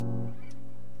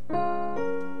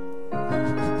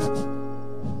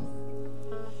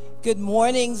Good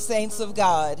morning, saints of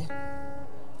God.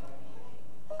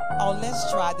 Oh,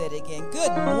 let's try that again.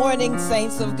 Good morning,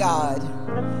 saints of God.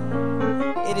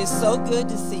 It is so good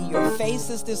to see your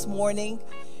faces this morning.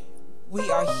 We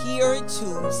are here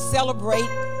to celebrate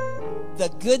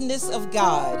the goodness of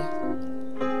God.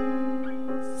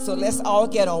 So let's all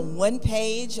get on one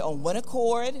page, on one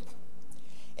accord.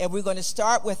 And we're going to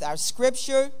start with our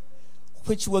scripture,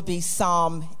 which will be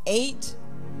Psalm 8,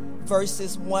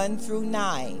 verses 1 through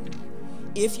 9.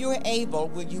 If you're able,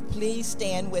 will you please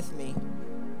stand with me?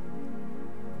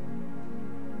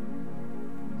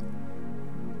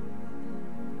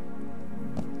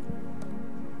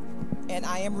 And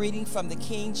I am reading from the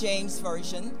King James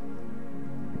Version.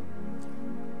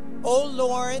 O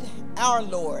Lord, our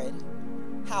Lord,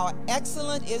 how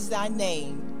excellent is thy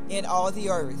name in all the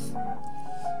earth.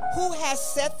 Who has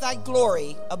set thy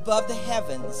glory above the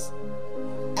heavens?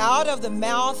 Out of the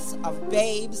mouths of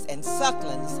babes and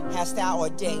sucklings hast thou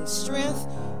ordained strength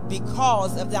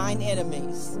because of thine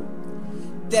enemies,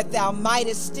 that thou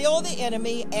mightest still the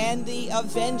enemy and the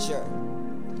avenger.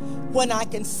 When I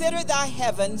consider thy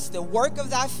heavens, the work of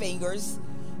thy fingers,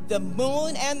 the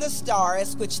moon and the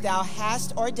stars which thou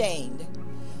hast ordained.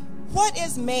 What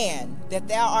is man that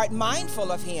thou art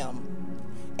mindful of him,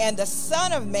 and the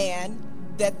Son of Man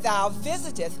that thou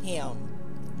visiteth him?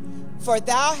 For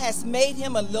thou hast made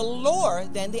him a little lower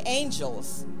than the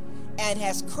angels, and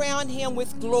hast crowned him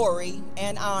with glory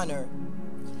and honor.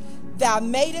 Thou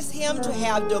madest him to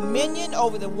have dominion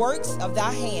over the works of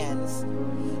thy hands.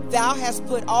 Thou hast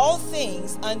put all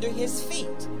things under his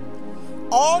feet,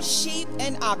 all sheep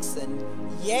and oxen,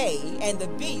 yea, and the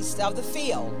beasts of the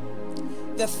field,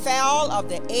 the fowl of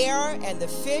the air, and the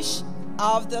fish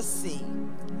of the sea,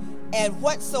 and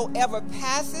whatsoever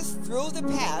passes through the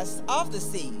paths of the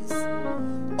seas.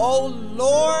 O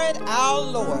Lord, our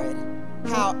Lord,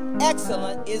 how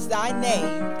excellent is thy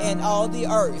name in all the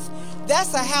earth.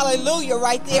 That's a hallelujah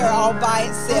right there all by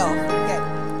itself.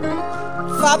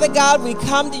 Okay. Father God, we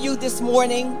come to you this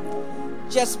morning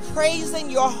just praising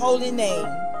your holy name.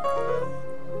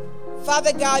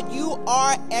 Father God, you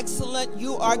are excellent.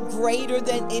 You are greater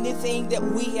than anything that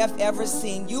we have ever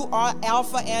seen. You are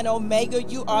Alpha and Omega.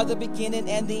 You are the beginning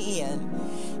and the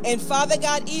end. And Father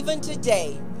God, even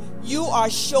today, you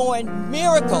are showing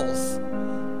miracles,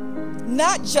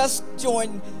 not just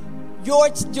during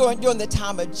the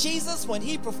time of Jesus when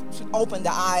he opened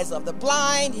the eyes of the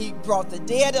blind, he brought the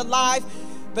dead alive.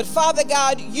 But Father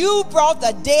God, you brought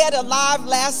the dead alive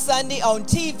last Sunday on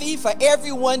TV for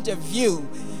everyone to view.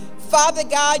 Father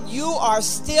God, you are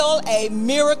still a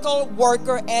miracle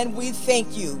worker, and we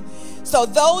thank you. So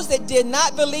those that did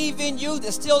not believe in you,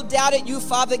 that still doubted you,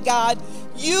 Father God,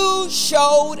 you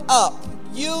showed up.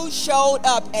 You showed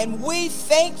up, and we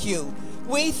thank you.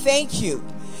 We thank you.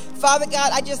 Father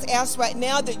God, I just ask right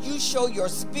now that you show your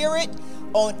spirit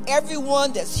on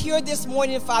everyone that's here this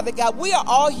morning, Father God. We are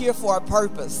all here for a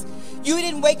purpose. You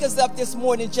didn't wake us up this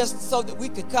morning just so that we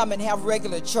could come and have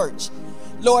regular church.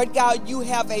 Lord God, you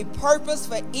have a purpose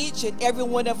for each and every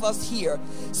one of us here.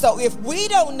 So if we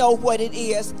don't know what it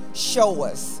is, show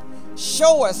us.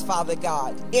 Show us, Father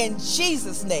God, in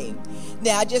Jesus' name.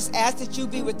 Now, I just ask that you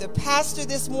be with the pastor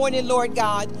this morning, Lord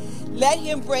God. Let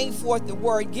him bring forth the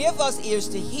word. Give us ears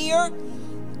to hear,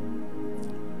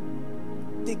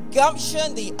 the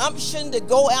gumption, the umption to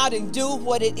go out and do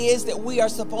what it is that we are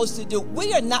supposed to do.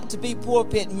 We are not to be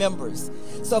pulpit members.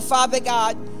 So, Father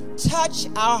God, touch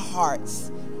our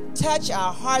hearts. Touch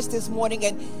our hearts this morning.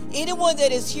 And anyone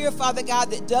that is here, Father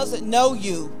God, that doesn't know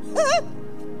you,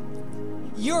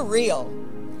 you're real.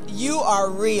 You are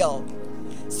real.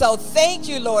 So thank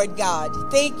you, Lord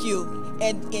God. Thank you.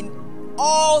 And in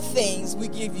all things, we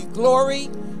give you glory,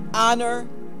 honor,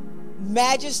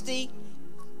 majesty.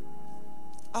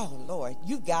 Oh, Lord,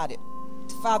 you got it.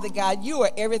 Father God, you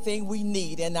are everything we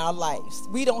need in our lives.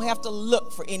 We don't have to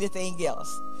look for anything else.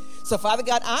 So, Father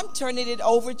God, I'm turning it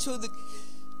over to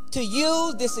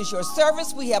you. This is your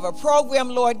service. We have a program,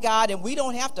 Lord God, and we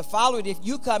don't have to follow it if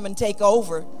you come and take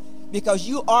over, because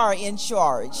you are in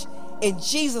charge. In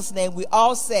Jesus' name, we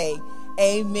all say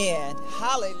amen.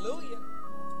 Hallelujah.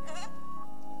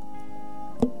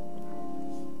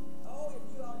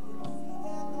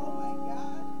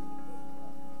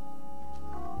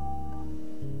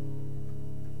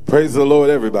 Praise the Lord,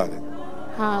 everybody.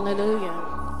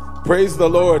 Hallelujah. Praise the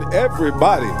Lord,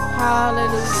 everybody.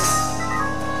 Hallelujah.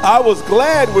 I was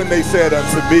glad when they said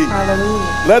unto me,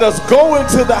 Hallelujah. let us go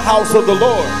into the house of the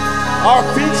Lord. Our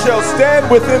feet shall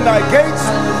stand within thy gates,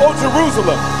 O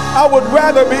Jerusalem. I would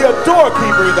rather be a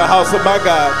doorkeeper in the house of my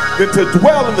God than to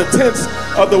dwell in the tents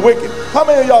of the wicked. How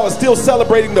many of y'all are still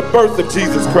celebrating the birth of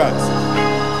Jesus Christ?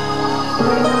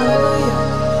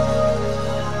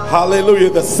 Hallelujah.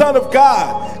 The Son of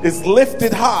God is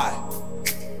lifted high.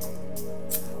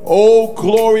 Oh,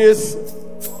 glorious,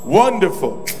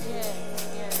 wonderful.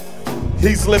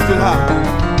 He's lifted high.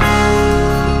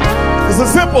 It's a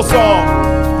simple song.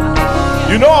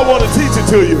 You know I want to teach it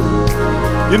to you.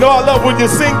 You know I love when you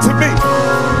sing to me.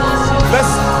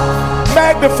 Let's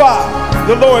magnify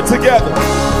the Lord together.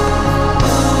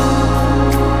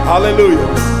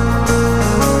 Hallelujah.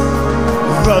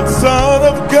 The Son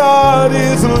of God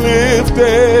is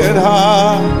lifted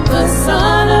high. The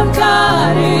Son of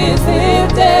God is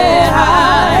lifted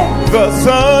high. The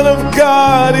Son of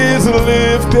God is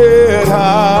lifted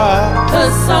high. The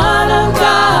Son of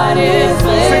God is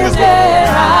lifted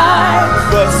high.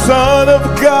 The Son of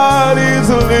God is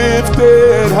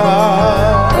lifted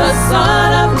high. The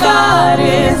Son of God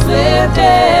is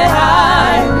lifted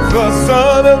high. The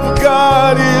Son of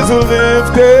God is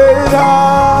lifted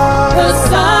high. The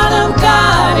Son of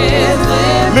God is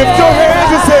lifted. Lift your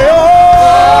hands and say, oh,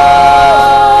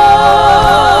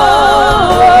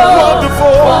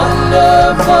 wonderful,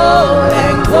 wonderful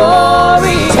and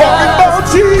glorious. Talking about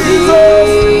Jesus,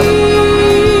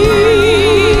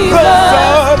 the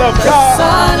Son of God. The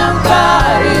Son of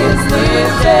God is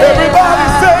lifted. Everybody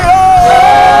say, oh,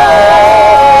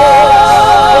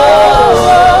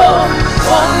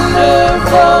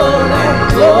 wonderful and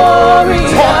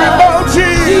glorious. Talking about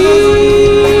Jesus.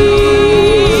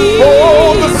 Oh,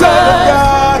 the Son of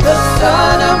God. The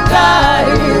Son of God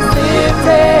is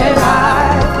lifted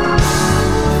high.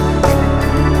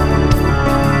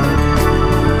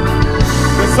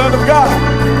 The Son of God.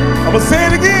 I'm going to say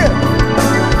it again.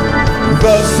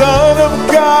 The Son of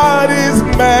God is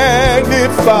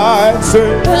magnified.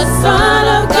 Say, The Son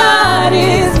of God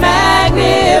is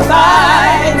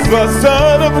magnified. the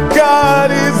Son of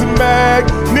God is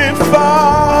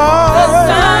magnified. The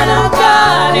Son of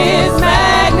God is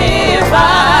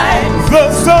magnified.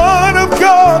 The Son of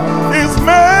God is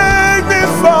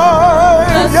magnified.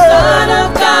 The Son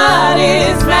of God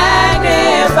is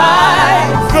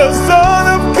magnified. The Son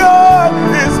of God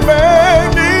is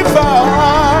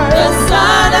magnified. The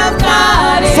Son of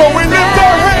God is So we lift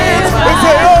our hands and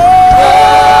say, magnified. oh,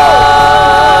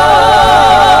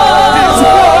 He's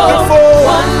wonderful.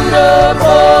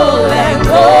 Wonderful and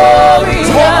glorious.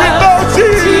 Talking about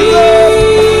Jesus.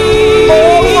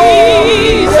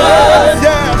 Jesus.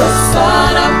 Yeah. The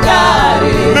Son of God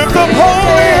is Lift up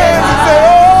holy hands and say,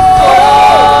 oh,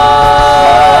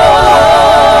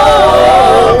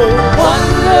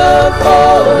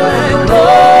 wonderful and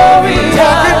glorious.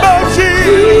 talking about Jesus.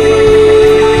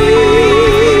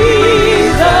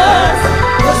 Jesus,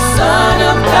 the Son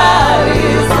of God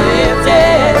is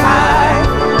lifted high.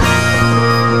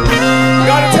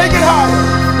 Gotta take it high.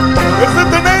 Let's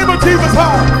lift the name of Jesus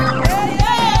high.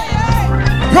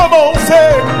 Come on,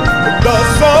 say, the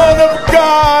Son of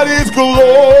God is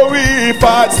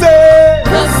glorified. Say,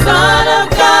 The Son of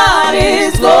God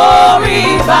is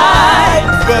glorified.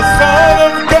 the Son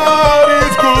of God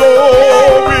is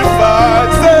glorified.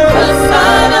 Say, The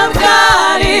Son of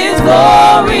God is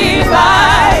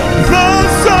glorified. the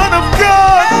Son of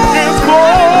God is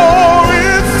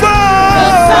glorified. The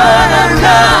Son of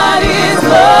God is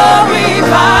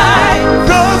glorified.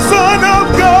 The Son of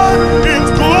God is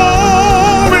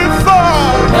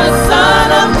glorified. The Son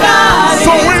of God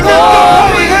So is we lift the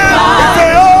holy hands and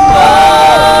say, glorified. oh,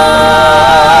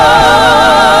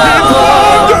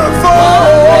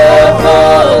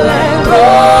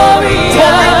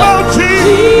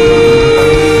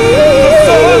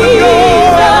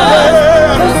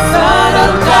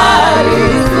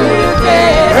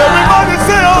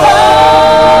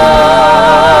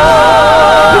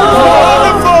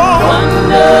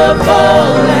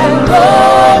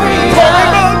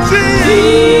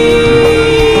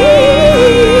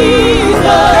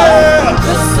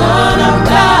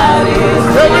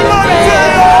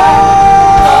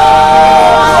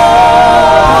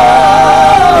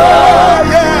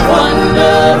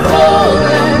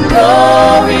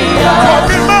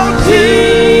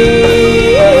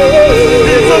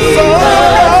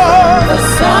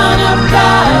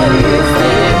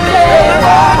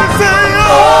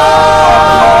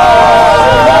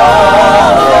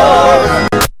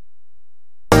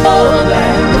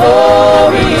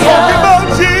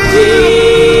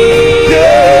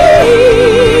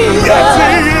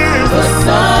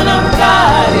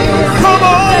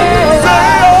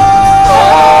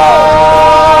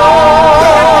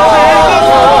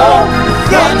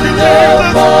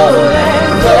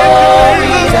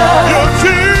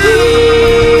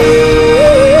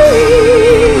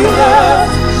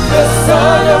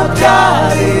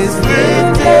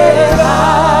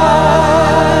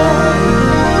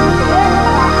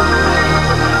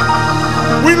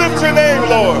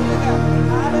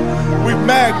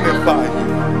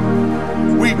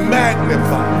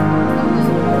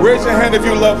 Raise your hand if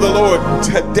you love the Lord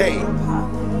today.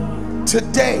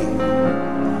 Today,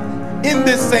 in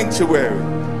this sanctuary,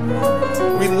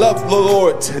 we love the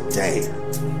Lord today.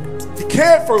 He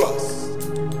cared for us.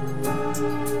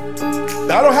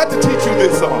 Now, I don't have to teach you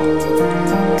this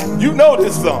song. You know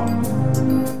this song.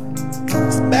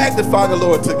 Let's magnify the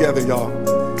Lord together, y'all.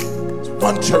 It's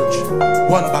one church,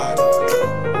 one body.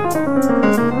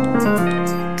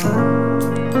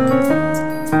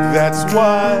 That's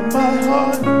why my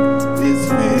heart is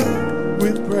filled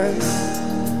with praise.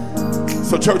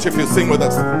 So church, if you sing with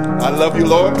us, I love you,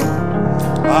 Lord.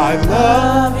 I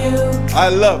love you. I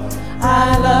love you.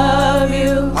 I love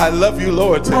you. I love you,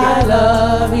 Lord, today. I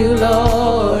love you,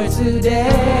 Lord,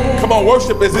 today. Come on,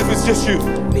 worship as if it's just you.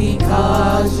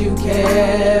 Because you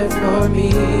care for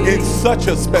me. In such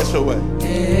a special way.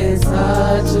 In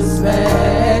such a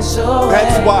special way.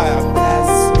 That's why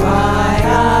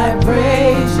I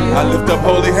praise you. I lift up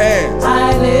holy hands.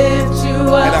 I lift you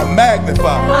up. And I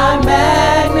magnify. I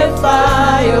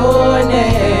magnify your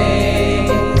name.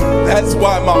 That's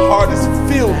why my heart is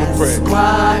filled with praise. That's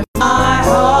why my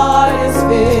heart is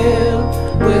filled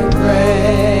with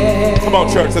praise. Come on,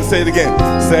 church, let's say it again.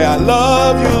 Say, I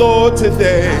love you, Lord,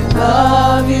 today. I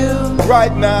love you.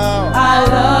 Right now. I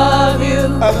love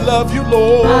you. I love you,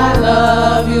 Lord. I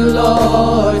love you,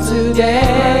 Lord,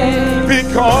 today.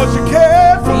 Because you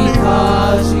care for me.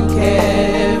 Because you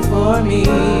care for me.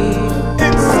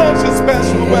 In such a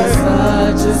special way. In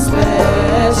such a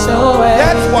special way.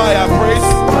 That's why I praise you.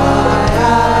 That's why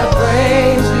I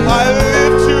praise you. I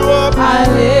lift you up. I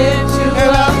lift you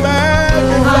and up. I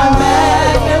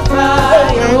magnify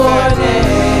your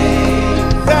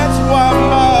name. That's why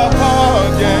my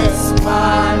heart, yes. That's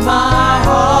why my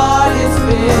heart is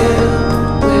filled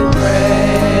with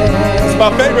praise. It's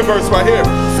my favorite verse right here.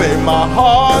 Say, my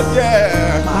heart,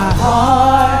 yeah. My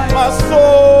heart. My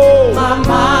soul. My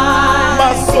mind.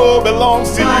 My soul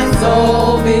belongs to my you. My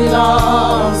soul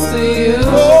belongs to you.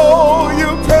 Oh, you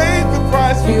paid the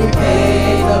price for you me. You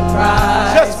paid the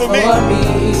price just for me.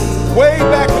 Way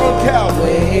back on Calvary.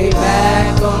 Way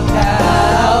back on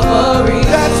Calvary.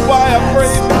 That's why I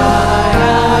praise you. That's why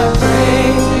I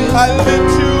praise you. I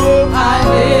lift you up. I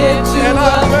lift you and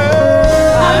up.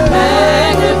 I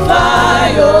magnify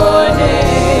your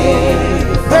name.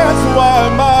 That's why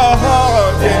my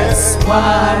heart, yes. That's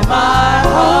why my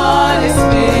heart is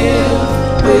filled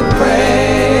with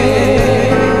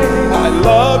praise. I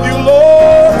love you,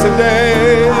 Lord,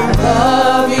 today. I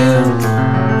love you.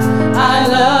 I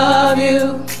love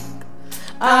you.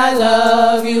 I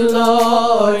love you,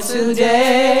 Lord,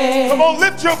 today. Come on,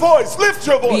 lift your voice. Lift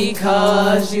your voice.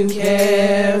 Because you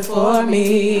care for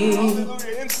me.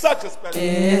 Hallelujah. In such a special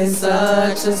way. In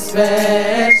such a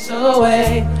special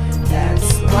way.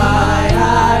 That's why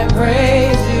I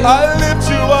praise you. I lift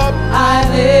you up. I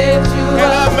lift you and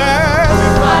up.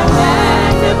 I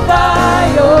magnify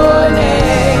your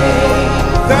name.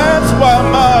 That's why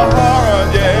my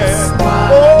heart, yeah. That's why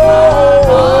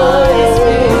my heart is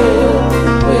filled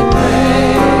with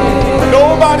praise.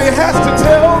 Nobody has to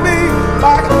tell me. I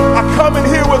come in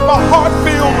here with my heart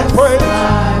filled with praise.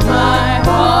 My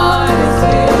heart is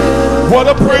filled. What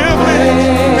a privilege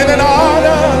and an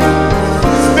honor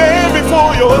to stand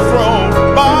before your throne.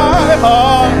 My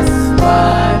heart. That's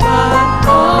why my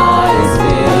heart is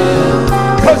filled.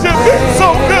 'Cause you've been so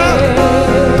good.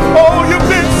 Oh, you've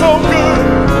been so good.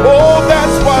 Oh,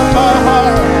 that's why my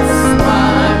heart. That's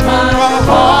why my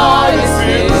heart is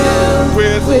filled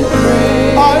with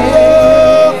praise. I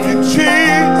love you,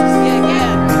 Jesus.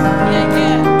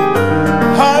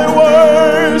 I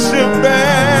worship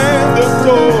and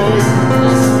adore you.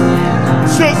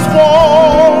 Just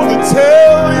want to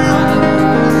tell you,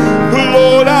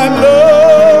 Lord, I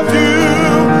love you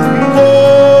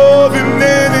more than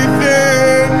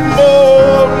anything.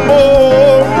 More.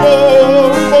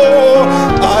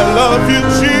 I love you,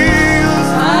 Jesus.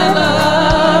 I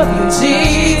love you,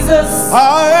 Jesus. I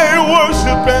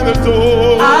worship and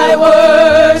adore. I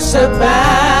worship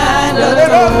and adore.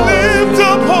 And I lift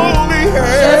up holy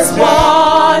hands. Just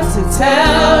want to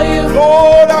tell you,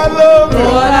 Lord, I love you.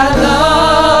 Lord, I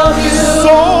love you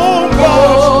So much.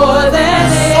 more than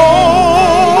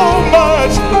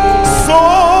So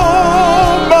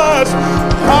much.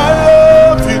 I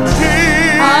love you,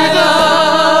 Jesus. I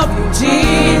love you,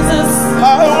 Jesus.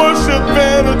 I worship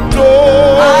and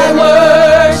adore. I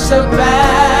worship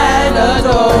and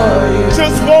adore you.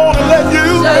 Just want to let you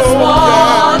Just know.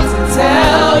 want to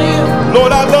tell you,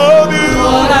 Lord, I love you.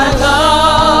 Lord, I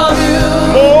love you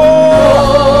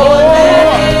more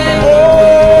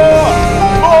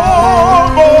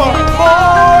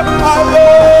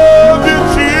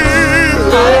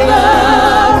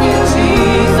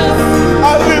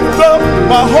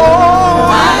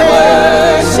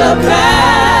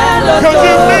matador. 'Cause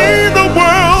you mean the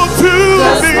world to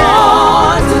Just me.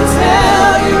 want to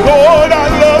tell you, Lord, I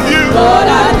love you. Lord,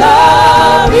 I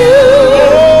love you.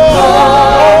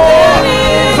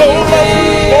 So much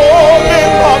more than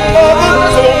my mother,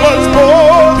 so much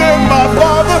more than my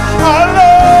father. I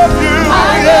love you.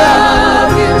 I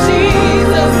love you,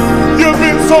 Jesus. You've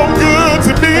been so good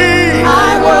to me. I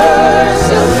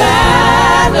worship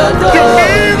and adore. You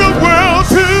mean the world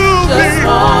to me. Just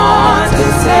want to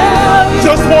tell you,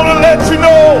 Just want to let you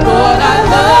know. Lord, I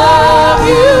love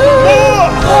you. More.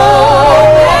 More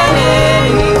than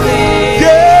anything.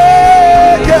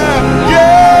 Yeah, yeah,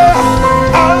 yeah.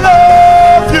 I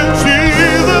love you,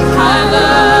 Jesus. I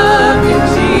love you,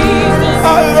 Jesus.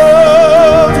 I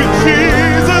love you,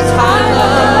 Jesus. I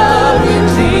love you,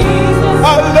 Jesus.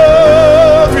 I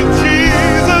love you,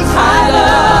 Jesus. I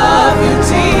love you,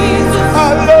 Jesus.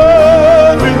 I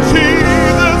love you,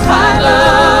 Jesus. I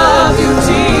love you,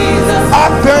 Jesus. I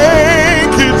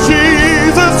thank you,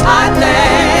 Jesus. I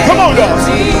thank Come on, you, y'all.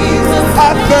 Jesus.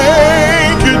 I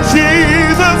thank you,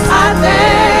 Jesus. I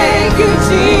thank you,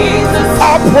 Jesus.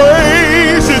 I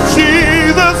praise you,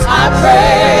 Jesus. I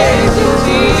praise you,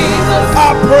 Jesus. I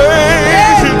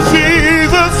praise you,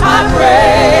 Jesus. I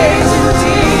praise you,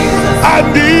 Jesus. I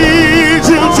need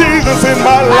you, Jesus, in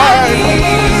my I life.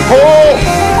 need Oh,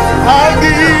 I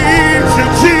need you,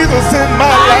 Jesus, in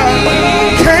my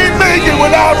life. Can't make it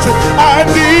without you. I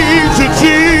need you,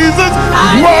 Jesus,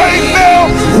 right now,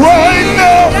 right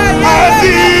now. I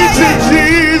need you,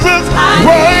 Jesus,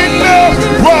 right now,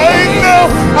 right now.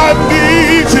 I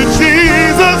need you,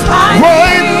 Jesus,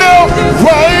 right now,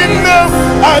 right now.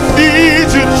 I need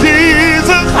you,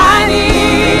 Jesus. I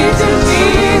need you,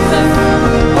 Jesus.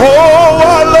 Oh,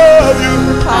 I love you.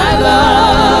 I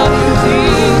love you,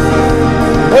 Jesus.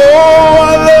 Oh,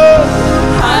 I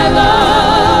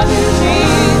love you,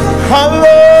 Jesus. I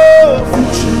love you,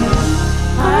 Jesus.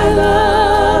 I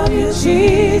love you,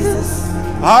 Jesus.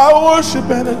 I worship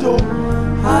and adore.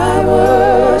 I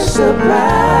worship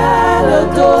and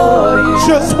adore you.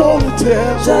 Just want to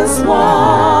tell, Just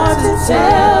want to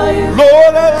tell you,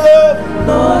 Lord, I love you.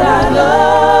 Lord, I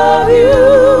love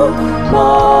you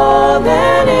more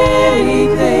than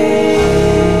anything.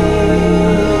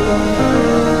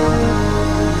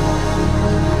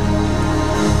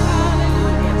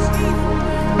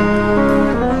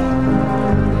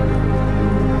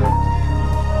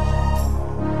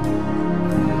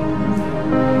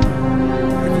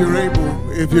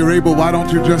 If you're able, why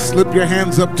don't you just slip your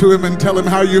hands up to him and tell him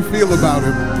how you feel about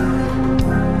him.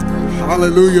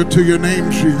 Hallelujah to your name,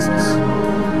 Jesus.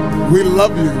 We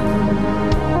love you.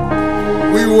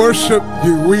 We worship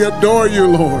you. We adore you,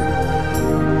 Lord.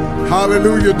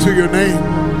 Hallelujah to your name.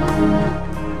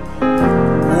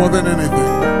 More than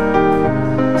anything.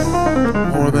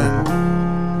 More than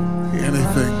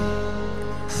anything.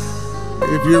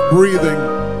 If you're breathing,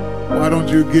 why don't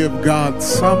you give God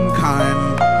some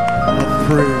kind of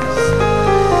praise?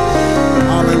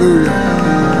 Hallelujah.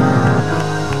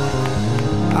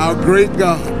 Our great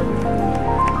God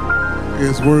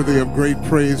is worthy of great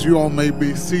praise. You all may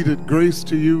be seated. Grace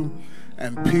to you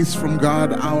and peace from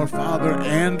God our Father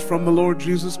and from the Lord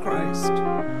Jesus Christ.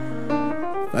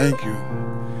 Thank you.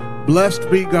 Blessed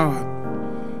be God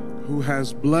who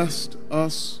has blessed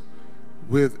us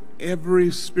with every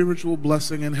spiritual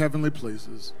blessing in heavenly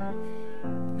places.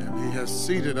 And he has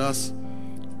seated us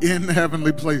in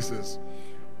heavenly places,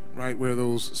 right where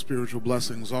those spiritual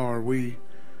blessings are. We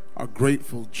are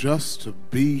grateful just to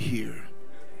be here.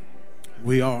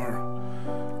 We are.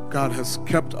 God has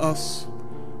kept us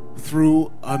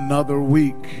through another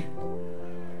week.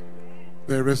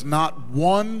 There is not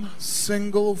one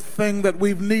single thing that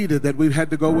we've needed that we've had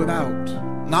to go without.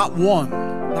 Not one.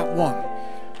 Not one.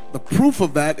 The proof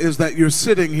of that is that you're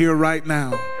sitting here right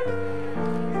now.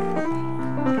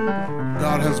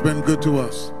 God has been good to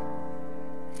us,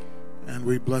 and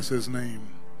we bless his name.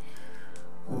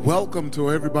 Welcome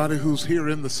to everybody who's here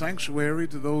in the sanctuary,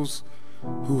 to those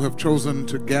who have chosen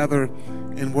to gather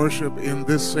in worship in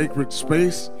this sacred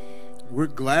space. We're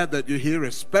glad that you're here,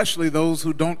 especially those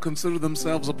who don't consider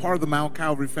themselves a part of the Mount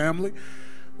Calvary family,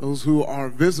 those who are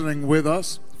visiting with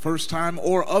us, first time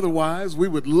or otherwise. We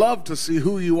would love to see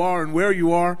who you are and where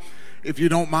you are. If you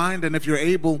don't mind, and if you're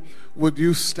able, would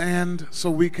you stand so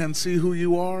we can see who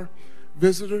you are,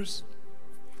 visitors?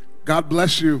 God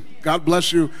bless you. God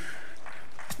bless you.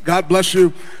 God bless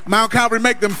you. Mount Calvary,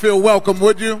 make them feel welcome,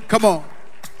 would you? Come on.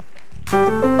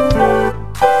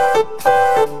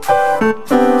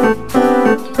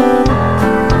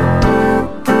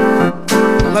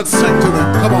 Let's sing to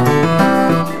them. Come on.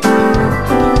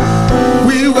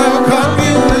 We welcome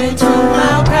you into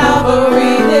Mount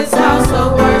Calvary this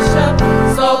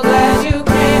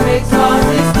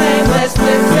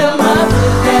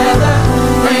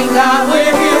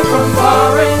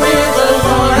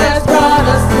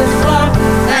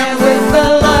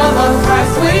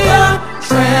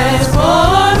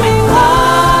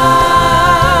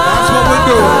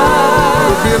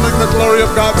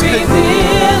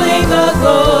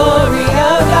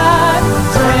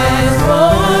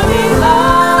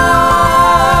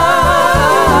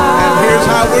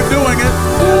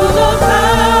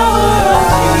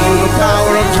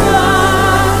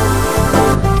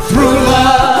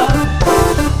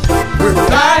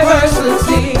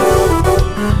university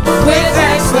with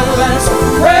excellence,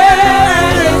 prayer,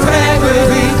 and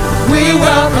integrity. We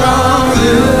welcome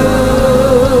you.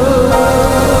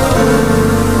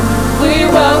 We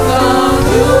welcome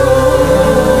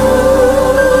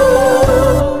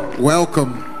you.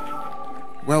 Welcome.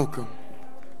 Welcome.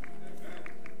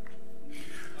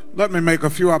 Let me make a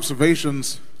few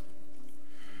observations.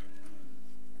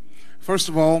 First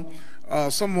of all,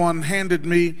 someone handed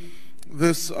me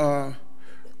this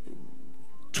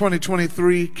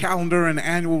 2023 calendar and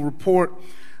annual report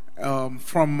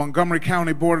from Montgomery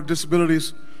County Board of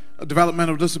Disabilities,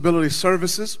 Developmental Disability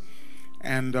Services.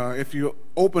 And if you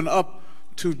open up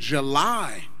to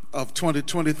July of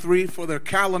 2023 for their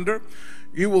calendar,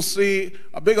 you will see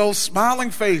a big old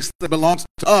smiling face that belongs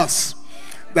to us.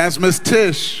 That's Miss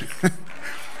Tish,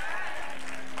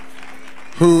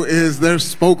 who is their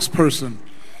spokesperson.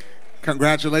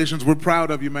 Congratulations. We're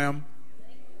proud of you, ma'am.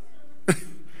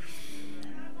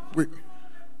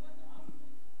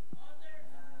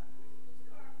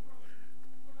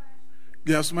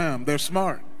 Yes, ma'am. They're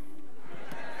smart.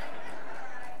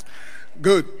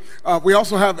 Good. We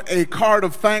also have a card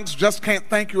of thanks. Just can't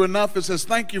thank you enough. It says,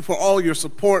 thank you for all your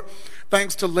support.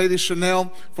 Thanks to Lady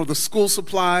Chanel for the school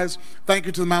supplies. Thank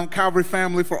you to the Mount Calvary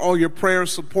family for all your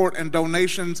prayers, support, and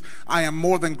donations. I am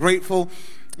more than grateful.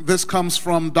 This comes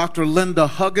from Dr. Linda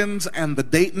Huggins and the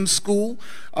Dayton School.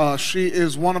 She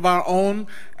is one of our own,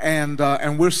 and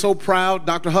we're so proud.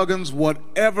 Dr. Huggins,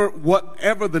 whatever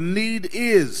the need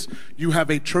is, you have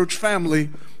a church family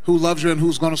who loves you and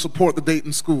who's going to support the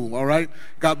Dayton School, all right?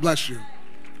 God bless you.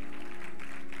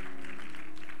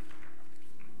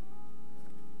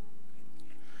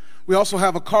 We also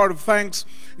have a card of thanks.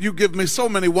 You give me so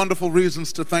many wonderful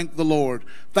reasons to thank the Lord.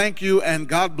 Thank you and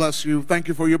God bless you. Thank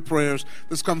you for your prayers.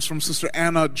 This comes from Sister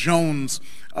Anna Jones,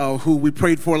 who we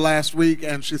prayed for last week,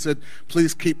 and she said,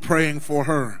 please keep praying for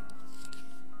her.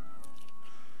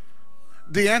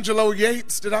 D'Angelo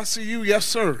Yates, did I see you? Yes,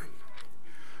 sir.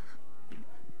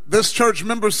 This church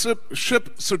membership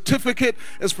certificate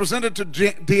is presented to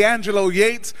D'Angelo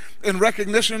Yates in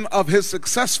recognition of his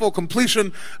successful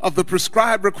completion of the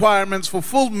prescribed requirements for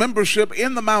full membership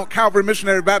in the Mount Calvary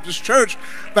Missionary Baptist Church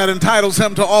that entitles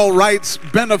him to all rights,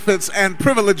 benefits, and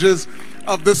privileges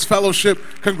of this fellowship.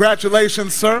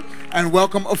 Congratulations, sir, and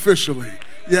welcome officially.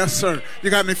 Yes, sir. You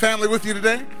got any family with you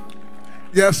today?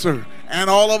 Yes, sir. And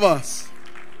all of us.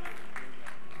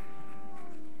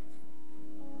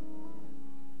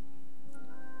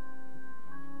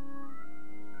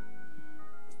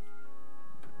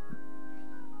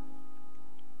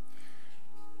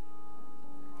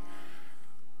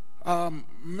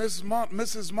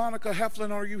 Mrs. Monica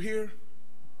Heflin, are you here?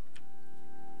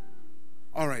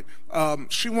 All right.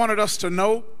 She wanted us to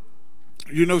know,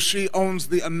 she owns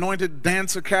the Anointed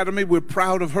Dance Academy. We're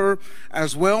proud of her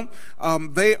as well.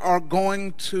 They are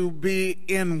going to be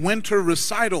in winter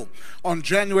recital on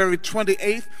January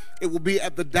 28th. It will be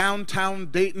at the downtown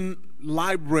Dayton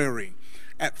Library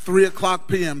at 3 o'clock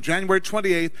p.m. January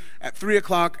 28th at 3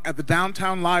 o'clock at the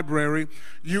downtown library.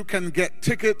 You can get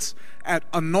tickets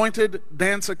at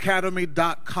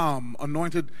anointeddanceacademy.com,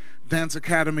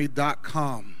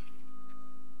 anointeddanceacademy.com.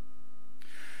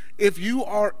 If you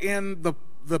are in the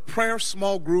prayer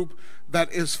small group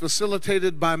that is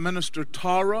facilitated by Minister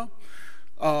Tara,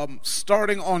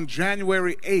 starting on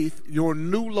January 8th, your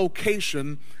new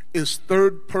location is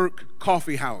Third Perk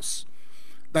Coffee House.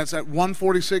 That's at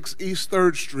 146 East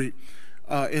 3rd Street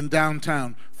in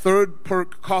downtown. Third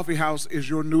Perk Coffee House is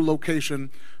your new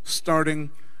location starting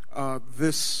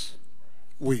this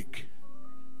week.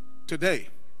 Today.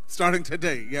 Starting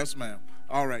today. Yes, ma'am.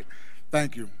 All right.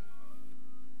 Thank you.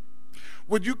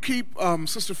 Would you keep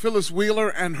Sister Phyllis Wheeler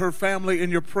and her family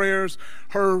in your prayers?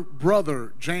 Her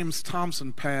brother, James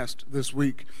Thompson, passed this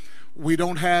week. We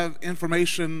don't have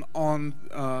information on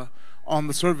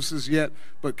the services yet,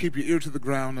 but keep your ear to the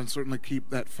ground and certainly keep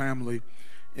that family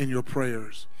in your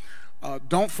prayers.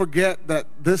 Don't forget that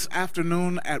this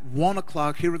afternoon at 1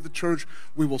 o'clock here at the church,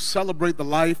 we will celebrate the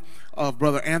life of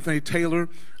Brother Anthony Taylor,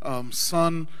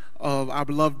 son of our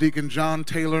beloved Deacon John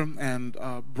Taylor and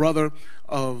brother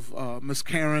of Miss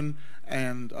Karen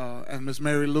and Miss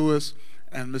Mary Lewis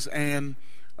and Miss Ann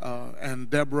and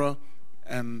Deborah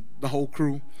and the whole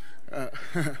crew.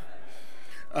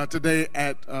 Today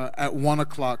at 1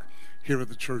 o'clock here at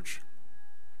the church.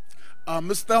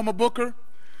 Miss Thelma Booker,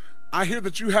 I hear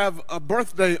that you have a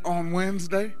birthday on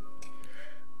Wednesday.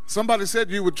 Somebody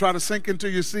said you would try to sink into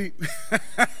your seat.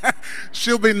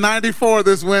 She'll be 94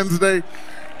 this Wednesday.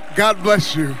 God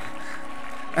bless you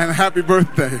and happy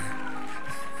birthday.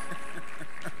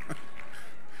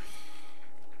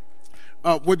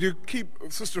 Would you keep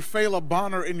Sister Fela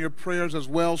Bonner in your prayers as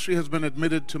well? She has been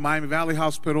admitted to Miami Valley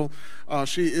Hospital.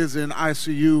 She is in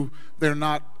ICU. They're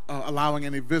not allowing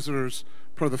any visitors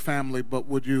per the family, but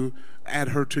would you add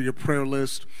her to your prayer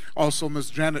list? Also, Miss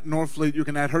Janet Norfleet, you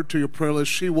can add her to your prayer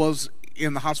list. She was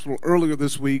in the hospital earlier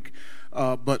this week,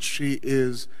 but she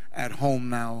is at home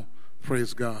now.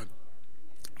 Praise God.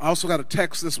 I also got a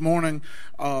text this morning.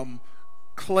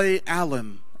 Clay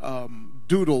Allen,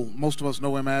 Doodle, most of us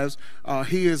know him as,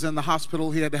 he is in the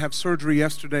hospital. He had to have surgery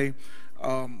yesterday.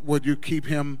 Would you keep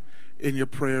him in your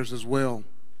prayers as well?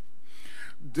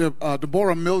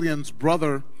 Deborah Million's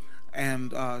brother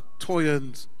and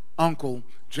Toya's uncle,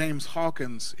 James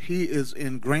Hawkins, he is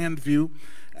in Grandview,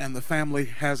 and the family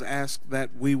has asked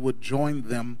that we would join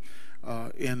them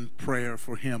in prayer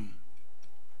for him.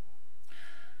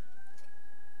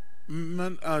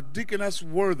 Deaconess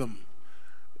Wortham,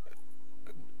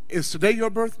 is today your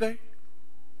birthday?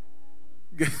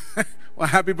 Well,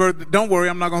 happy birthday. Don't worry,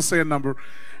 I'm not going to say a number.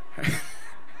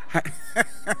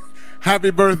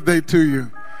 Happy birthday to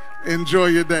you. Enjoy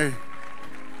your day.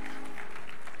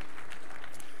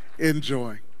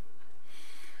 Enjoy.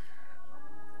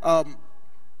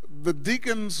 The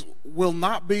deacons will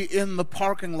not be in the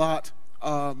parking lot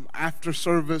after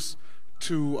service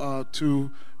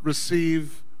to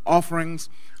receive offerings.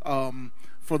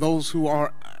 For those who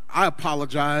are, I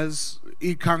apologize,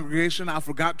 e-congregation, I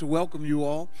forgot to welcome you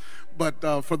all.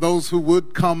 But for those who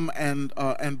would come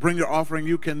and bring your offering,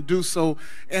 you can do so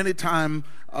anytime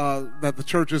that the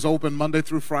church is open, Monday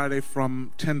through Friday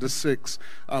from 10 to 6.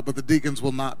 But the deacons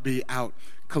will not be out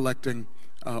collecting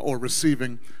or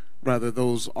receiving, rather,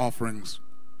 those offerings.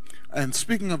 And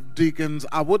speaking of deacons,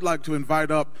 I would like to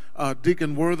invite up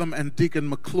Deacon Wortham and Deacon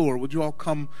McClure. Would you all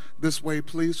come this way,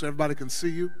 please, so everybody can see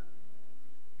you?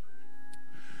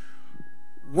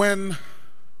 When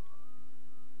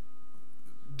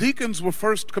deacons were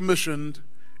first commissioned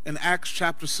in Acts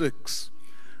chapter 6,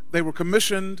 they were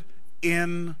commissioned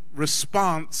in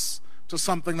response to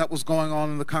something that was going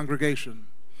on in the congregation.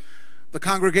 The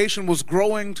congregation was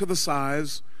growing to the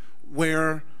size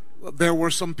where there were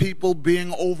some people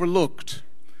being overlooked.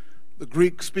 The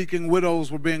Greek-speaking widows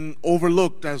were being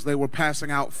overlooked as they were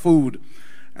passing out food.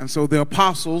 And so the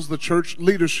apostles, the church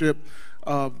leadership,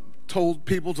 told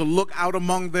people to look out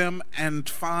among them and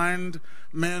find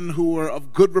men who were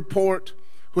of good report,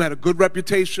 who had a good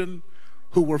reputation,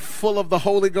 who were full of the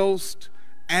Holy Ghost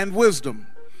and wisdom,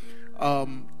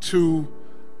 to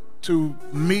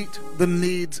meet the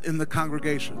needs in the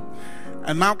congregation.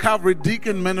 And Mount Calvary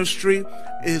Deacon Ministry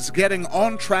is getting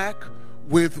on track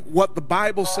with what the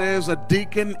Bible says a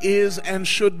deacon is and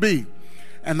should be,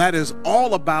 and that is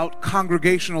all about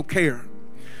congregational care.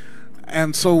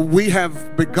 And so we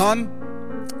have begun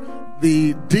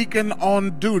the Deacon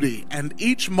on Duty, and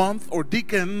each month, or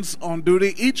Deacons on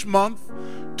Duty, each month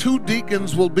 2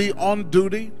 deacons will be on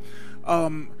duty.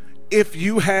 If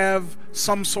you have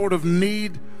some sort of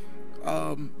need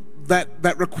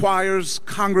that requires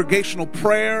congregational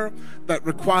prayer, that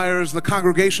requires the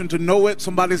congregation to know it,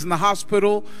 somebody's in the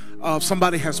hospital,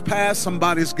 somebody has passed,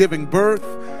 somebody's giving birth,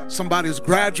 somebody's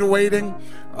graduating,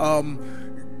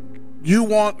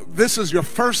 this is your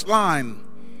first line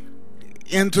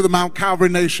into the Mount Calvary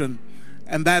Nation,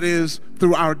 and that is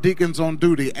through our Deacons on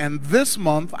Duty. And this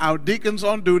month, our Deacons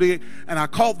on Duty, and I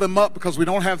called them up because we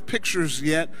don't have pictures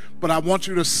yet, but I want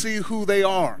you to see who they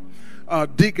are.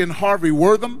 Deacon Harvey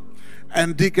Wortham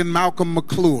and Deacon Malcolm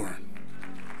McClure.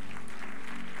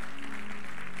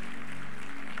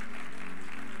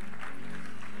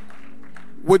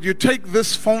 Would you take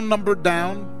this phone number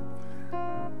down?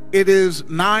 It is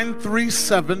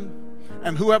 937,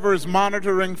 and whoever is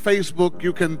monitoring Facebook,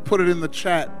 you can put it in the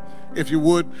chat if you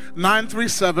would.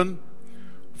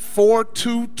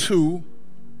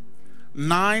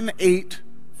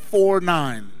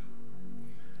 937-422-9849.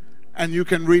 And you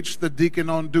can reach the Deacon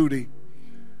on Duty.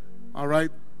 All right?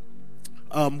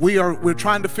 We're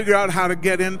trying to figure out how to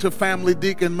get into family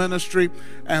deacon ministry,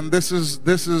 and this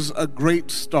is a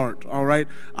great start. All right?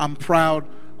 I'm proud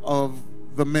of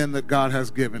the men that God has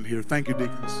given here. Thank you,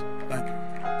 deacons. Thank you.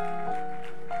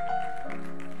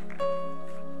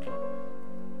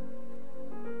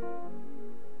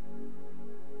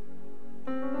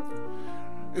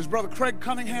 Is Brother Craig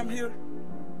Cunningham here?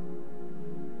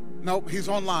 Nope, he's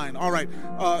online. All right.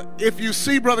 If you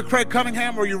see Brother Craig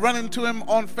Cunningham or you run into him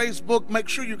on Facebook, make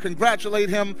sure you congratulate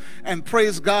him and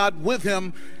praise God with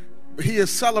him. He is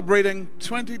celebrating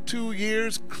 22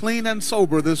 years clean and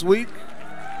sober this week.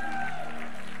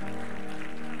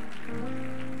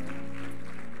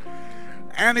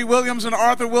 Annie Williams and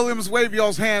Arthur Williams, wave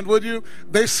y'all's hand, would you?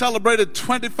 They celebrated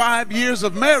 25 years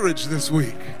of marriage this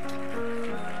week.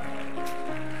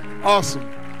 Awesome.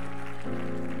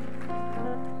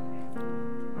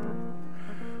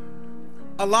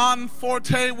 Alon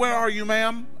Forte, where are you,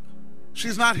 ma'am?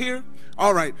 She's not here?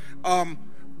 All right.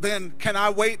 Then can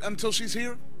I wait until she's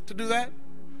here to do that?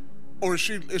 Or is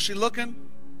she looking?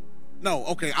 No.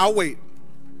 Okay, I'll wait.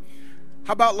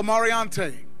 How about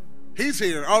Lamariante? He's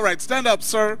here. All right, stand up,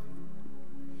 sir.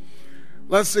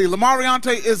 Let's see.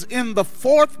 Lamariante is in the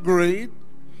 4th grade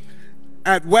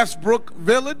at Westbrook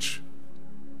Village.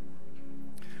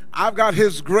 I've got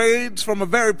his grades from a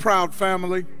very proud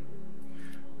family.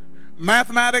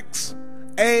 Mathematics,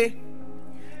 A.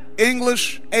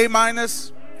 English, A-,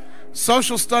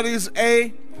 social studies,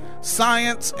 A,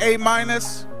 science, A-,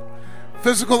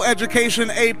 physical education,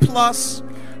 A+,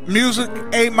 music,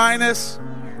 A-.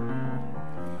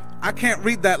 I can't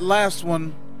read that last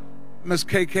one, Miss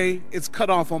KK. It's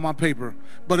cut off on my paper,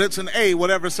 but it's an A,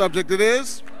 whatever subject it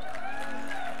is.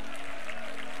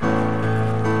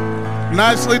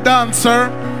 Nicely done, sir.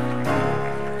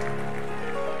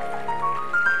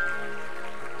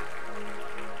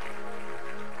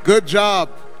 Good job.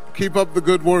 Keep up the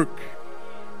good work.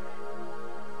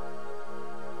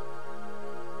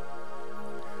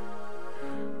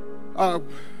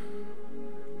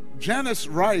 Janice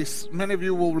Rice, many of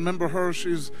you will remember her.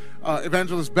 She's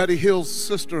Evangelist Betty Hill's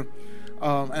sister,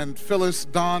 and Phyllis,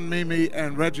 Don, Mimi,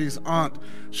 and Reggie's aunt.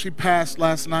 She passed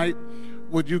last night.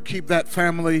 Would you keep that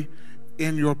family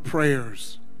in your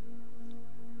prayers?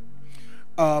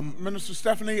 Minister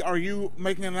Stephanie, are you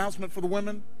making an announcement for the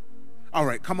women? All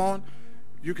right, come on.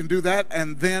 You can do that.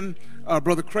 And then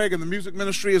Brother Craig and the music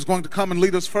ministry is going to come and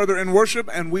lead us further in worship,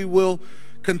 and we will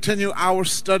continue our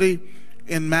study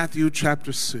in Matthew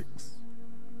chapter 6.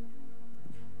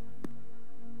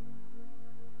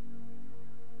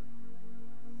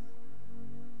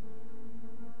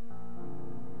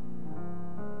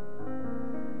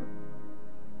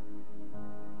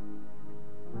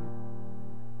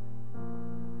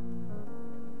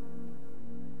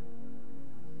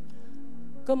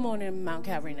 Good morning, Mount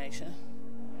Calvary Nation.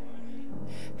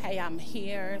 Hey, I'm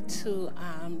here to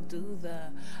do the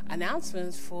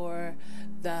announcements for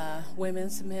the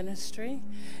women's ministry.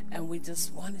 And we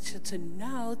just wanted you to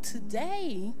know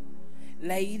today,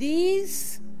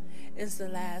 ladies, is the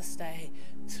last day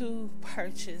to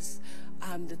purchase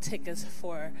the tickets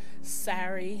for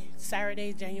Saturday,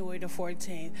 January the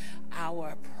 14th,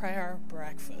 our prayer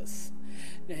breakfast.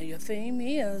 Now, your theme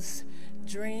is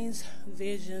dreams,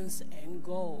 visions, and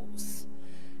goals.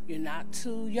 You're not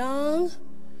too young,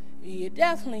 you're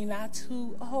definitely not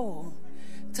too old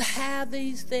to have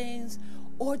these things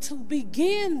or to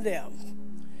begin them.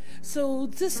 So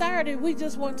this Saturday, we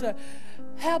just want to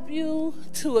help you,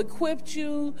 to equip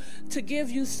you, to give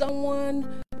you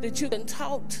that you can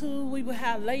talk to. We will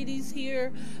have ladies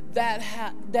here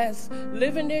that's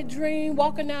living their dream,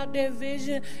 walking out their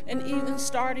vision, and even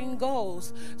starting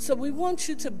goals. So we want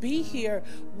you to be here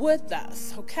with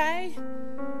us, okay?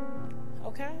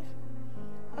 Okay?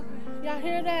 Y'all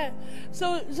hear that?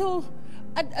 So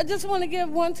I just want to give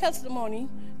one testimony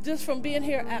just from being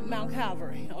here at Mount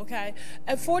Calvary, okay?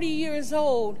 At 40 years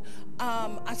old,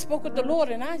 I spoke with the Lord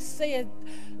and I said,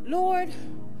 Lord,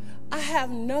 I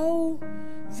have no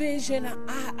vision.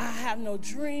 I have no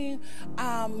dream.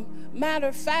 Matter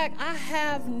of fact, I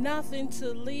have nothing to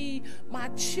leave my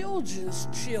children's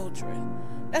children.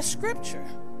 That's scripture.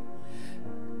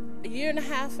 A year and a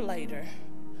half later,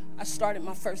 I started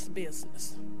my first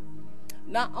business.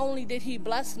 Not only did he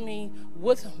bless me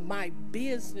with my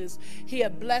business, he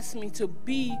had blessed me to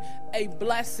be a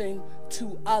blessing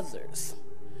to others.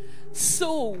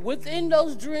 So within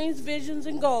those dreams, visions,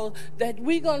 and goals that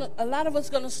a lot of us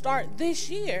gonna start this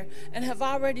year and have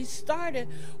already started,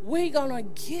 we're gonna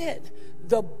get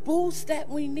the boost that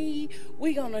we need.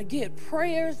 We're gonna get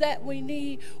prayers that we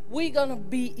need. We're gonna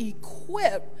be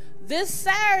equipped this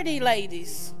Saturday,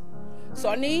 ladies. So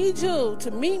I need you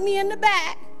to meet me in the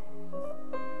back.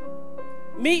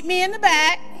 Meet me in the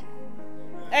back.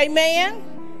 Amen.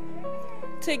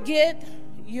 To get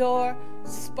your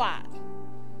spot.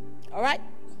 All right?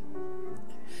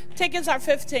 Tickets are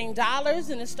 $15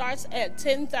 and it starts at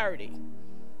 10:30.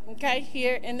 Okay,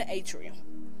 here in the atrium.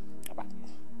 All right.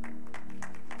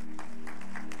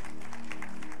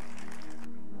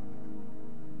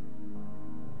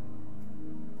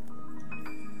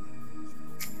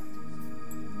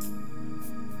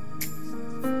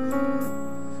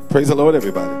 Praise the Lord,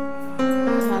 everybody.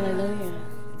 Hallelujah.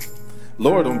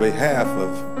 Lord, on behalf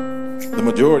of the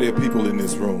majority of people in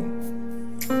this room,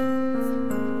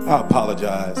 I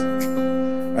apologize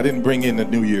I didn't bring in the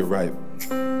new year right.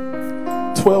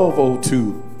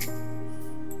 12:02.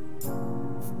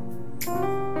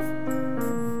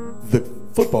 The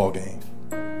football game.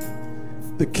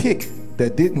 The kick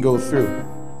that didn't go through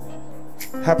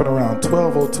happened around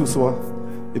 12:02, so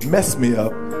it messed me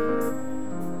up.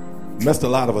 Messed a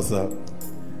lot of us up.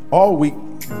 All week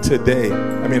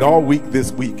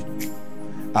this week,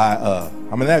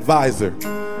 I'm an advisor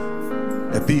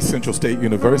at the Central State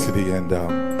University, and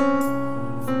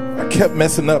I kept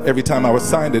messing up every time I was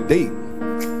signed a date.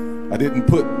 I didn't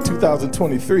put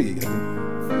 2023.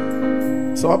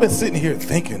 So I've been sitting here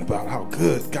thinking about how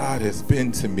good God has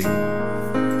been to me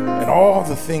and all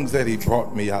the things that he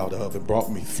brought me out of and brought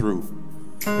me through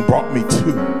and brought me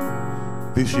to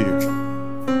this year.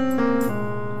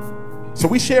 So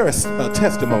we share a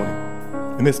testimony,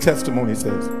 and this testimony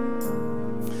says,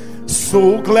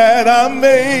 so glad I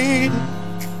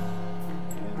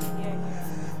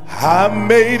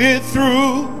made it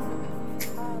through.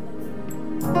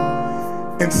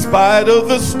 In spite of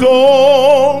the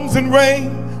storms and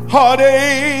rain,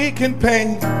 heartache and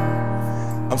pain,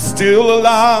 I'm still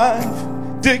alive,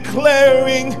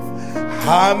 declaring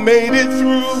I made it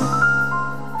through.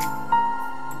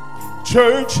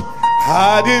 Church,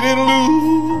 I didn't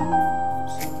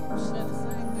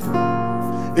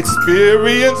lose.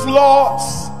 Experience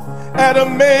loss at a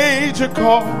major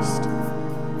cost,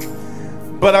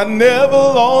 but I never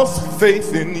lost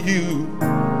faith in you.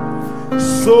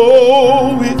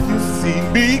 So if you see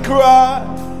me cry,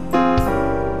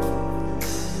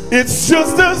 it's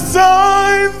just a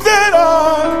sign that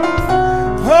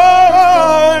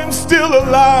I'm still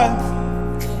alive.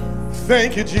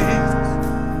 Thank you, Jesus.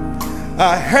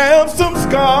 I have some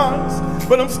scars,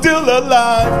 but I'm still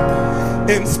alive.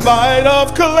 In spite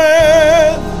of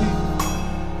calamity,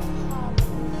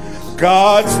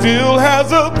 God still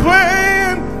has a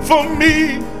plan for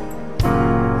me.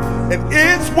 And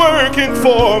it's working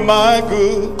for my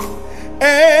good,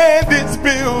 and it's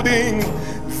building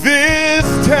this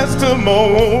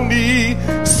testimony.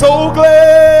 So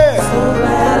glad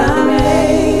I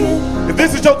made. If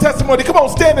this is your testimony, come on,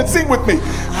 stand and sing with me.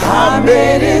 I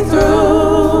made it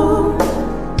through.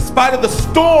 In spite of the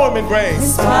storm and rain. In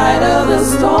spite of the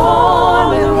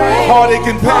storm and rain. Heartache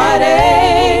and pain.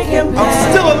 I'm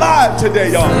still alive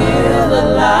today, y'all. Still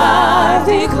alive,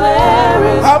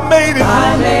 declaring I made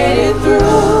it through.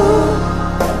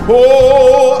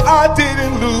 Oh, I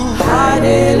didn't lose.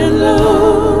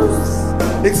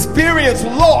 Experience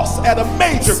loss at a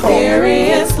major cost.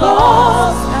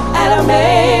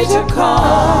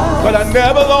 But I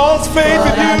never lost faith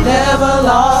in you.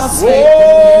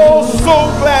 Oh, so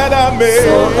glad I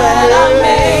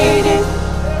made it.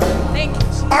 Thank you.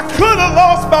 I could have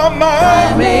lost my mind.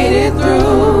 I made it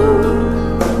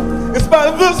through. In spite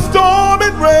of the storm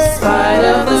and rain.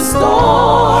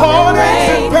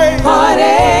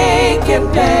 Heartache and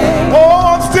pain. Oh,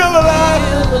 I'm still alive.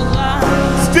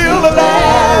 Still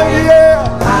alive,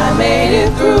 yeah. I made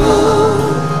it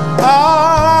through. I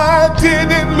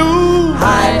didn't lose.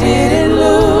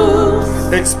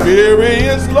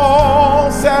 Experience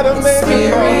loss at a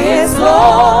major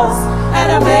cost.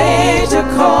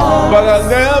 But I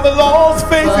never lost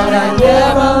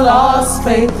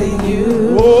faith in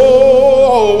you.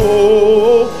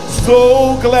 Oh,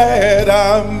 so glad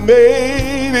I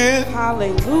made it.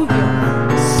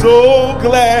 Hallelujah. So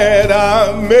glad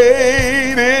I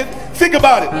made it. Think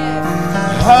about it.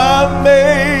 I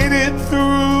made it through.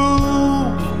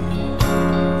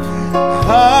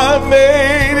 I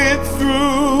made it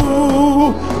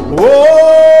through.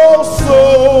 Oh,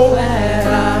 so glad I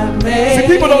made it. See,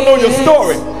 people don't know your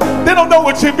story. They don't know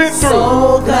what you've been through.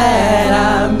 So glad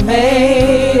I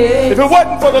made it. If it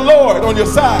wasn't for the Lord on your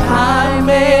side, I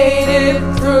made it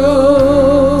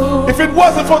through. If it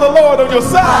wasn't for the Lord on your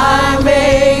side, I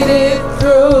made it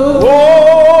through.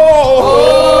 Oh,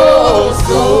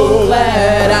 so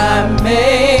glad I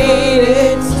made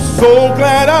it. So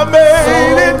glad I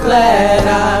made it. So glad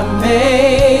I made it.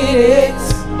 I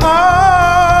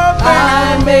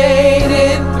made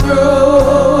it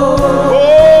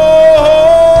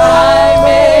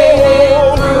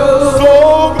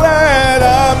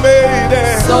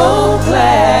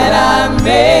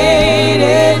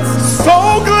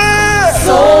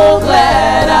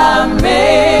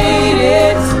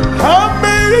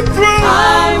through. I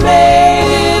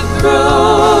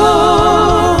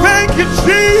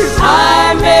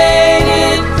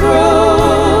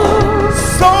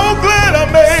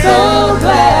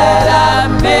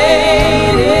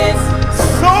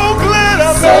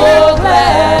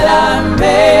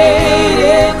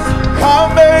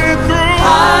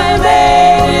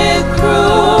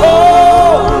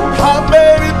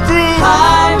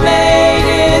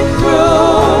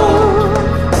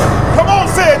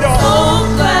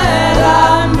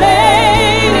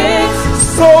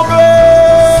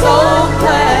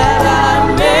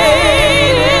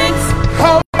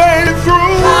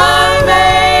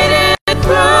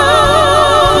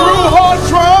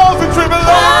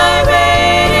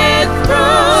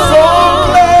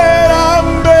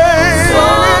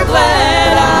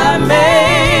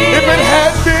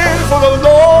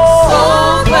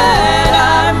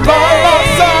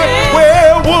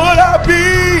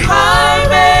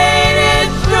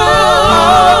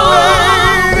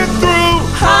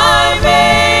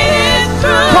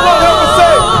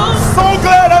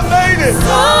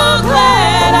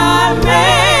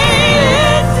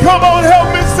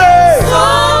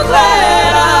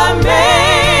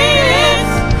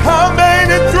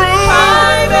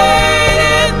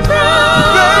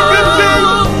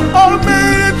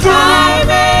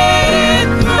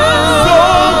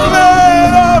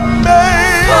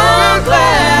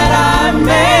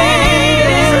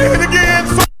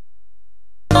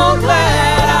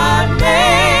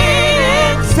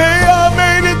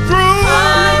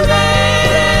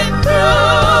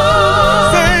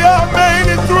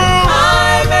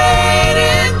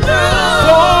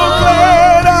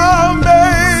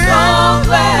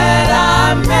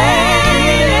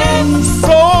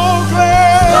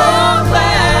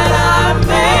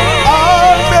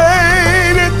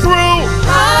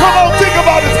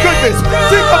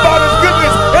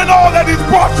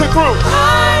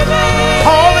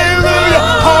Hallelujah,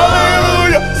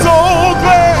 hallelujah. So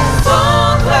glad. So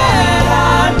glad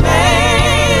I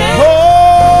made it. Oh,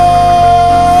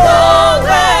 So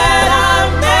glad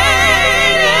I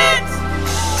made it.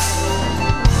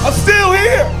 I'm still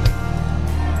here.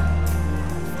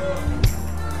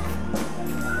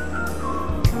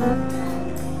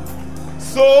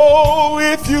 So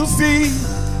if you see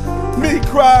me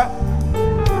cry,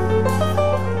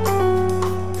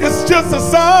 it's just a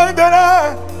sign that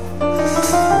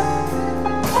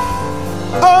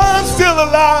I'm still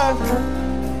alive,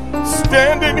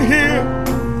 standing here,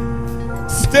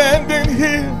 standing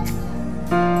here,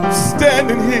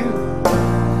 standing here.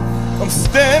 I'm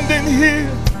standing here,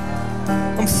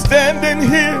 I'm standing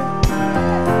here.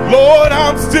 Lord,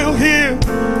 I'm still here.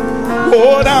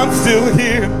 Lord, I'm still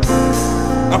here.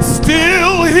 I'm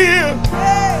still here.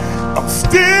 I'm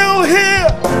still here.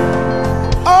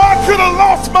 I could have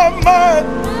lost my mind.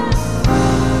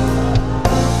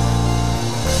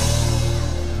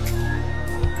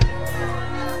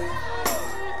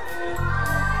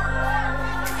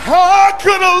 I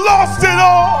could have lost it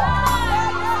all.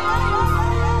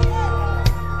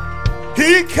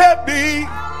 He kept me.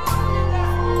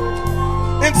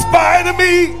 In spite of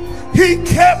me, he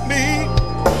kept me.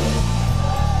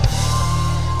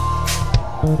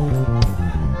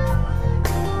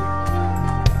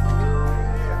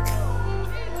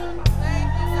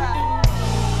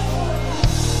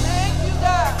 Thank you,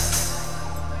 God.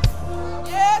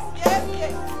 Yes, yes,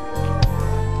 yes.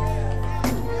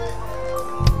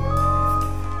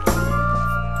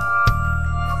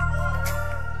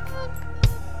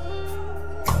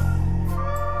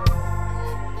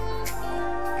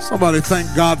 Somebody thank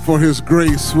God for his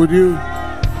grace, would you?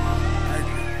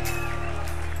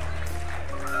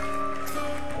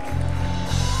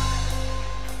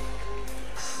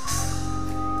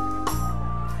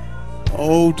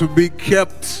 Oh, to be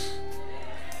kept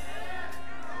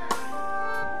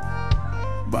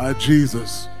by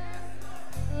Jesus.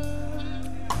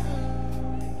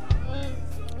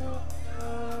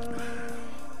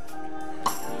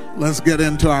 Let's get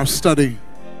into our study.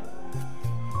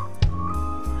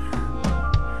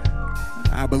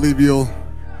 I believe you'll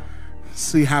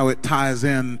see how it ties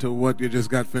in to what you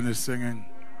just got finished singing.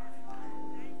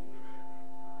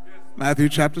 Matthew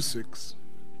chapter 6.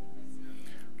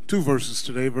 2 verses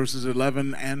today, verses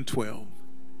 11 and 12.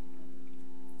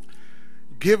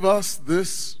 Give us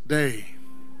this day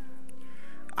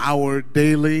our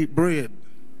daily bread,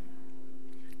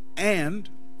 and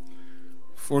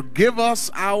forgive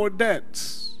us our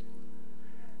debts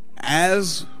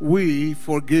as we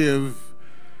forgive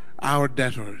our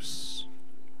debtors.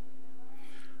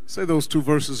 Say those 2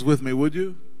 verses with me, would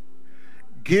you?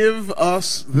 Give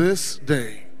us this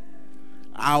day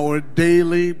our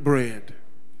daily bread,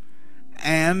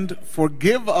 and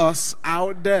forgive us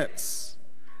our debts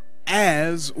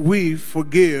as we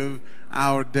forgive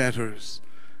our debtors.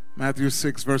 Matthew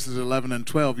 6 verses 11 and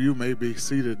 12. You may be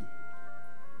seated.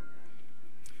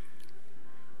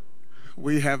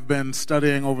 We have been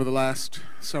studying over the last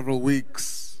several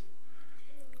weeks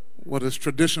what is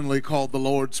traditionally called the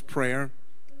Lord's Prayer,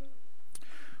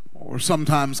 or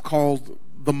sometimes called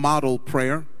the Model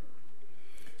Prayer.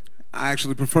 I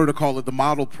actually prefer to call it the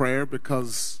Model Prayer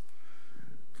because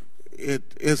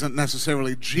it isn't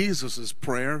necessarily Jesus'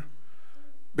 prayer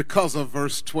because of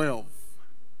verse 12.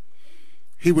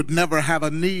 He would never have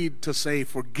a need to say,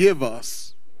 forgive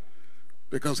us,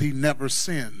 because he never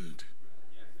sinned.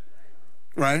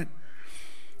 Right?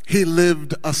 He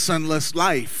lived a sinless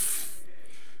life,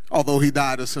 although he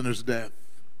died a sinner's death.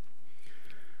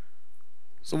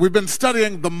 So we've been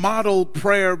studying the model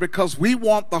prayer because we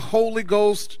want the Holy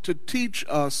Ghost to teach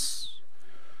us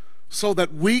so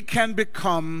that we can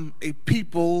become a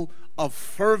people of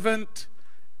fervent,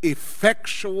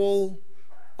 effectual,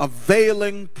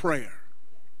 availing prayer.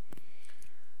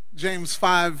 James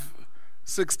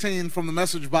 5:16 from the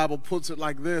Message Bible puts it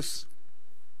like this: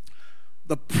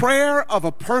 the prayer of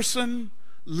a person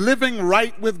living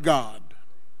right with God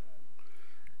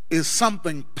is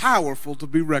something powerful to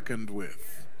be reckoned with.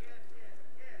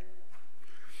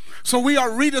 So we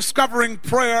are rediscovering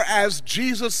prayer as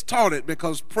Jesus taught it,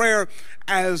 because prayer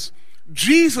as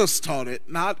Jesus taught it,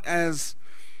 not as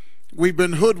we've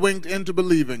been hoodwinked into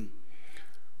believing,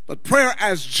 but prayer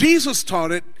as Jesus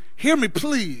taught it, hear me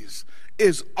please,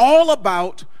 is all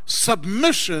about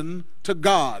submission to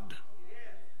God.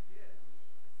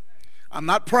 I'm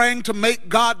not praying to make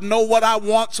God know what I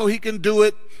want so he can do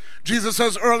it. Jesus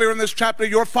says earlier in this chapter,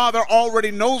 your Father already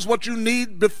knows what you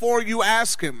need before you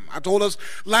ask him. I told us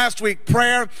last week,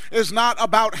 prayer is not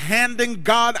about handing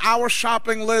God our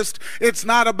shopping list. It's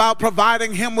not about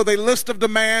providing him with a list of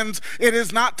demands. It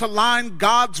is not to line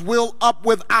God's will up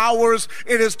with ours.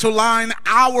 It is to line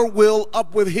our will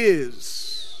up with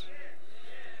his.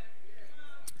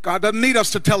 God doesn't need us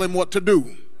to tell him what to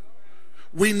do.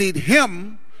 We need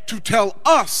him to tell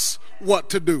us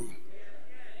what to do.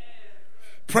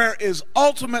 Prayer is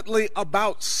ultimately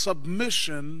about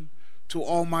submission to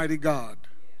Almighty God.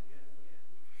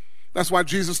 That's why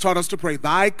Jesus taught us to pray,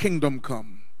 thy kingdom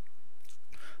come,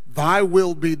 thy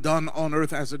will be done on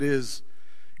earth as it is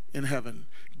in heaven.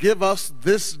 Give us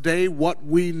this day what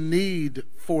we need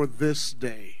for this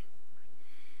day.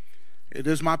 It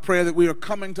is my prayer that we are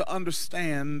coming to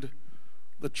understand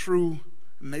the true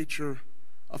nature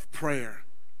of prayer.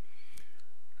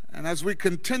 And as we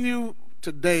continue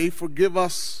today, forgive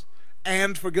us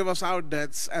and forgive us our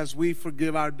debts as we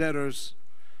forgive our debtors.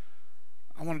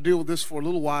 I want to deal with this for a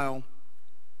little while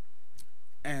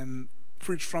and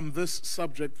preach from this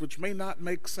subject, which may not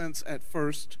make sense at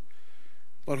first,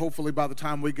 but hopefully by the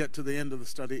time we get to the end of the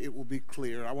study, it will be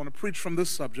clear. I want to preach from this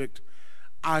subject,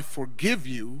 I forgive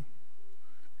you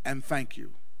and thank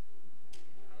you.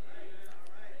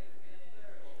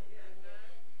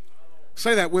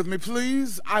 Say that with me,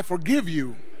 please. I forgive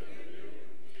you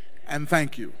and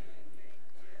thank you.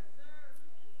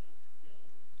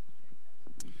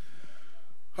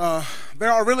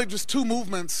 There are really just two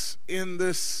movements in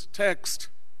this text.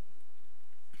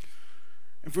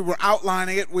 If we were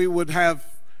outlining it, we would have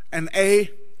an A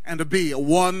and a B, a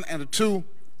 1 and a 2.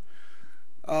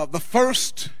 The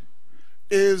first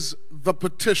is the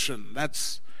petition.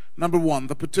 That's number 1,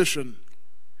 the petition.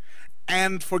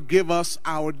 And forgive us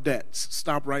our debts.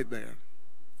 Stop right there.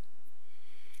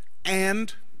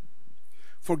 And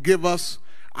forgive us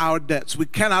our debts. We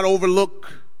cannot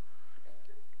overlook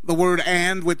the word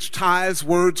and, which ties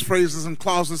words, phrases, and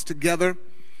clauses together,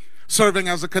 serving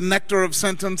as a connector of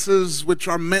sentences which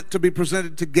are meant to be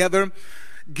presented together.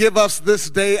 Give us this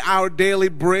day our daily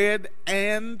bread.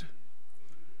 And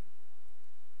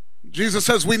Jesus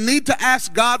says we need to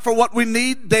ask God for what we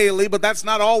need daily, but that's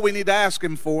not all we need to ask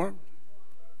him for.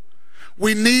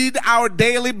 We need our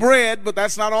daily bread, but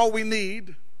that's not all we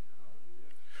need.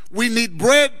 We need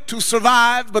bread to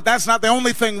survive, but that's not the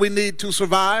only thing we need to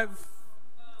survive.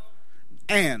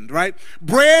 And, right?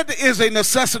 Bread is a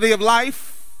necessity of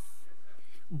life,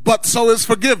 but so is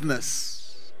forgiveness.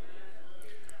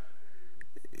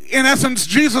 In essence,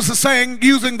 Jesus is saying,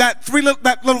 using that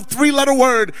little three-letter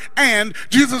word, and,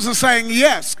 Jesus is saying,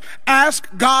 yes, ask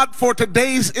God for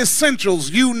today's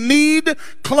essentials. You need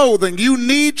clothing, you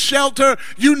need shelter,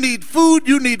 you need food,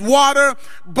 you need water,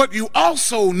 but you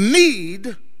also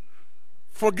need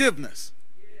forgiveness.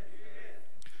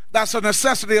 That's a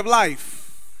necessity of life.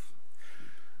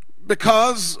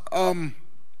 Because I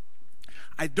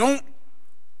don't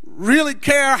really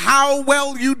care how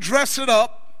well you dress it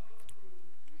up,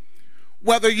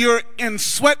 whether you're in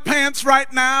sweatpants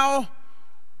right now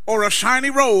or a shiny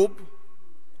robe.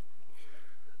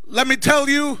 Let me tell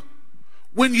you,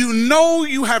 when you know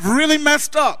you have really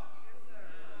messed up,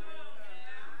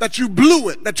 that you blew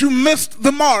it, that you missed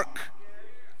the mark,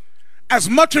 as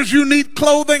much as you need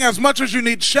clothing, as much as you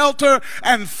need shelter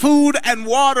and food and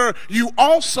water, you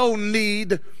also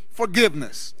need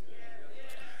forgiveness.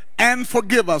 And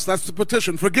forgive us. That's the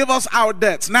petition. Forgive us our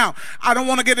debts. Now, I don't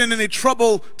want to get in any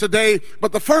trouble today,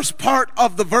 but the first part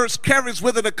of the verse carries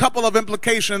with it a couple of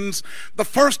implications. The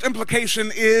first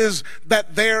implication is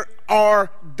that there are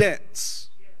debts.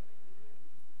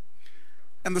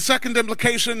 And the second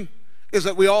implication is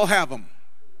that we all have them.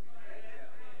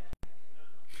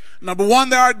 Number 1,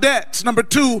 there are debts. Number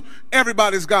 2,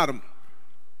 everybody's got them.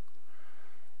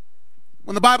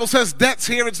 When the Bible says debts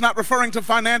here, it's not referring to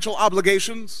financial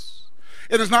obligations.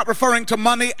 It is not referring to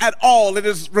money at all. It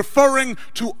is referring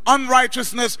to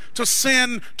unrighteousness, to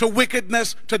sin, to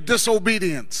wickedness, to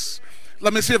disobedience.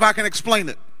 Let me see if I can explain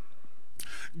it.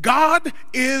 God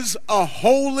is a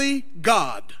holy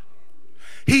God.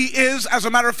 He is, as a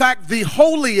matter of fact, the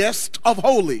holiest of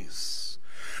holies.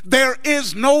 There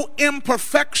is no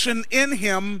imperfection in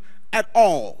him at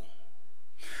all.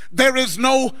 There is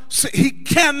no, he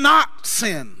cannot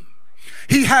sin.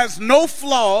 He has no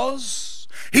flaws.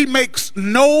 He makes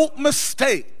no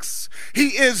mistakes.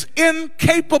 He is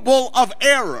incapable of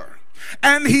error.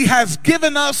 And he has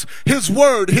given us his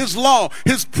word, his law,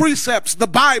 his precepts, the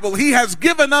Bible. He has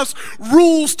given us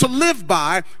rules to live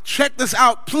by. Check this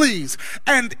out, please.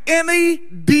 And any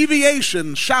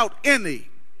deviation, shout any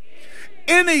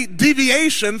any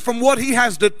deviation from what he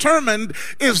has determined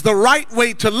is the right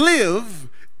way to live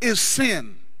is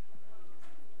sin.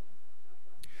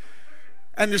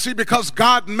 And you see, because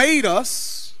God made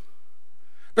us,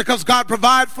 because God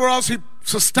provides for us, he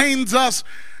sustains us,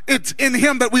 it's in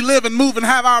him that we live and move and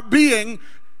have our being,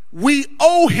 we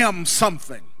owe him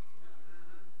something.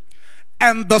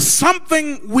 And the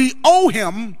something we owe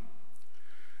him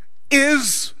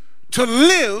is to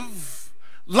live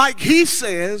like he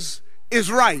says is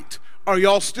right. Are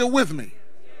y'all still with me?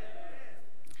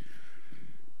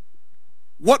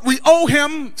 What we owe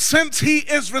him, since he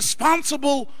is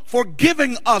responsible for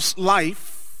giving us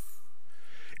life,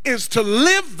 is to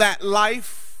live that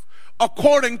life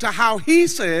according to how he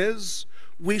says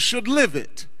we should live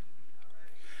it.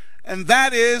 And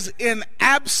that is in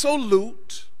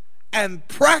absolute and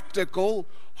practical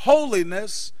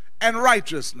holiness and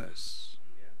righteousness.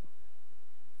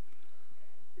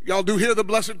 Y'all do hear the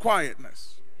blessed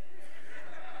quietness?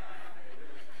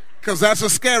 Because that's a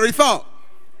scary thought.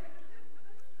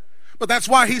 But that's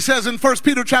why he says in 1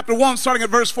 Peter chapter 1, starting at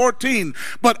verse 14,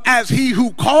 but as he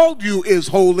who called you is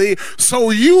holy,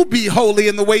 so you be holy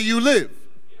in the way you live.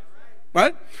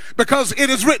 Right? Because it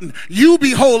is written, you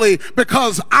be holy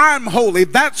because I'm holy.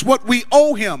 That's what we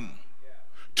owe him.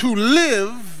 To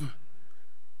live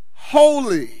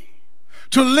holy.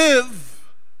 To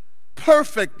live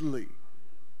perfectly.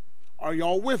 Are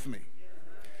y'all with me?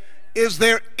 Is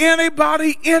there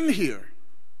anybody in here,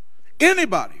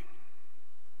 anybody,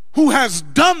 who has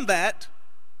done that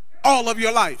all of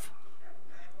your life?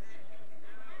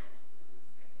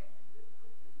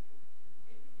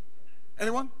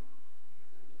 Anyone?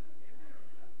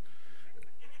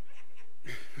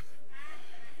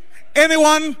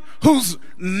 Anyone who's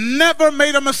never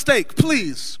made a mistake,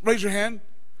 please raise your hand.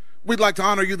 We'd like to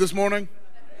honor you this morning.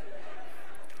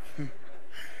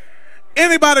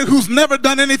 Anybody who's never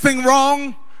done anything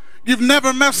wrong, you've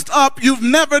never messed up, you've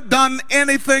never done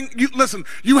anything, listen,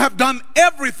 you have done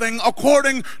everything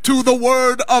according to the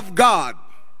word of God.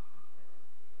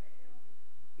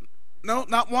 No,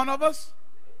 not one of us?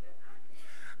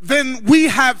 Then we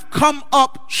have come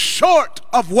up short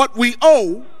of what we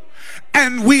owe,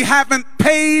 and we haven't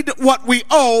paid what we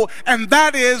owe, and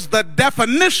that is the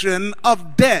definition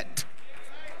of debt.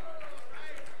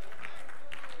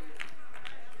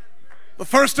 The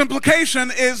first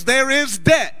implication is there is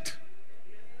debt.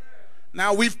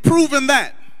 Now we've proven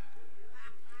that.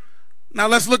 Now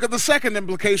let's look at the second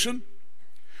implication,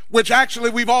 which actually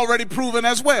we've already proven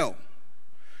as well.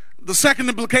 The second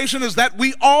implication is that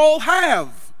we all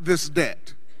have this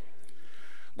debt.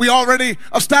 We already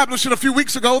established it a few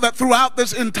weeks ago that throughout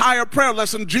this entire prayer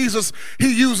lesson, Jesus,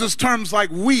 he uses terms like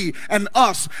we and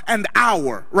us and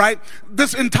our, right?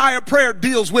 This entire prayer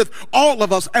deals with all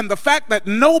of us, and the fact that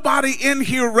nobody in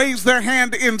here raised their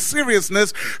hand in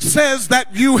seriousness says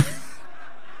that you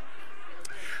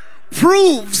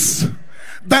proves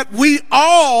that we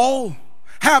all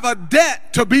have a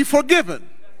debt to be forgiven.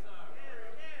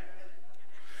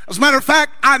 As a matter of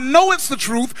fact, I know it's the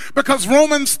truth because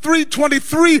Romans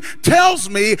 3:23 tells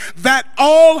me that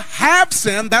all have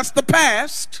sinned, that's the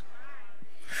past,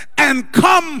 and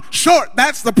come short,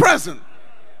 that's the present,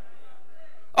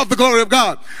 of the glory of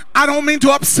God. I don't mean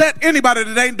to upset anybody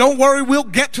today. Don't worry, we'll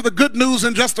get to the good news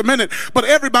in just a minute. But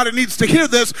everybody needs to hear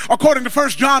this. According to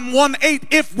 1 John 1:8,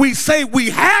 if we say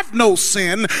we have no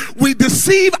sin, we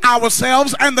deceive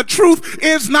ourselves and the truth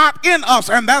is not in us.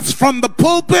 And that's from the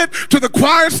pulpit to the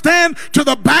choir stand to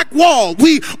the back wall.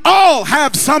 We all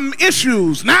have some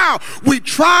issues. Now, we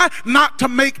try not to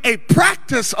make a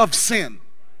practice of sin.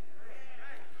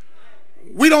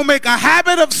 We don't make a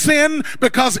habit of sin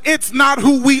because it's not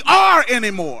who we are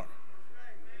anymore.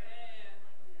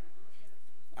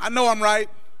 I know I'm right.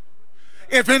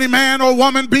 If any man or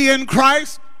woman be in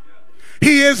Christ,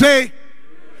 he is a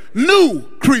new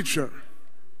creature.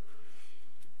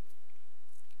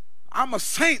 I'm a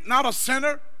saint, not a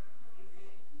sinner.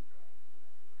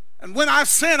 And when I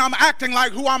sin, I'm acting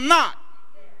like who I'm not.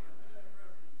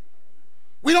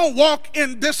 We don't walk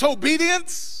in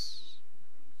disobedience.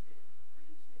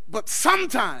 But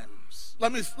sometimes,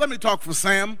 let me talk for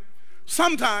Sam,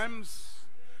 sometimes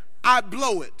I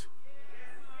blow it.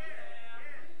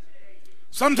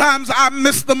 Sometimes I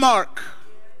miss the mark.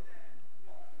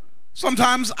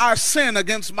 Sometimes I sin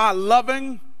against my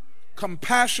loving,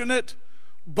 compassionate,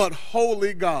 but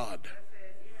holy God.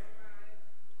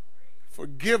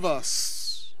 Forgive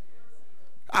us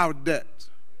our debt.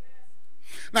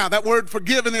 Now, that word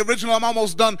forgive in the original, I'm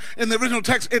almost done. In the original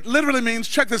text, it literally means,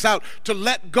 check this out, to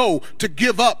let go, to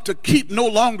give up, to keep no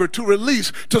longer, to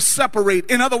release, to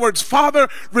separate. In other words, Father,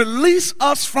 release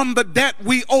us from the debt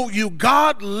we owe you.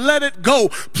 God, let it go.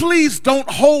 Please don't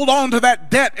hold on to that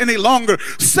debt any longer.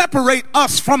 Separate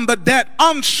us from the debt.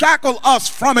 Unshackle us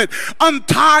from it.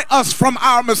 Untie us from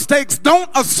our mistakes. Don't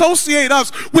associate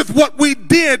us with what we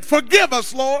did. Forgive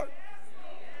us, Lord.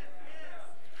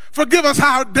 Forgive us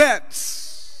our debts.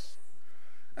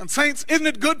 And saints, isn't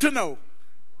it good to know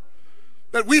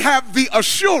that we have the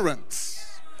assurance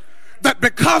that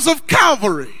because of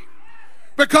Calvary,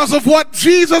 because of what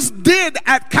Jesus did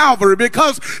at Calvary,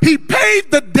 because he paid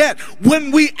the debt,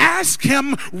 when we ask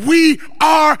him, we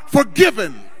are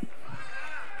forgiven.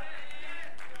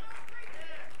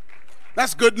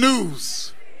 That's good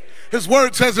news. His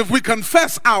word says if we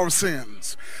confess our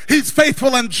sins, he's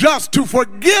faithful and just to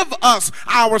forgive us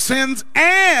our sins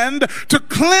and to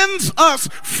cleanse us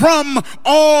from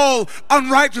all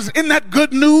unrighteousness. Isn't that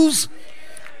good news?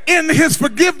 In his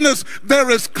forgiveness, there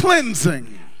is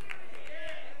cleansing.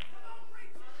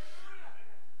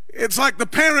 It's like the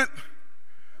parent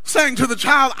saying to the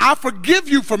child, I forgive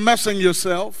you for messing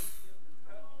yourself,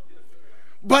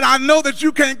 but I know that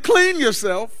you can't clean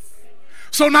yourself.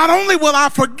 So not only will I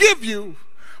forgive you,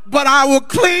 but I will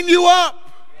clean you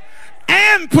up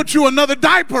and put you another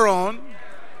diaper on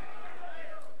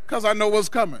because I know what's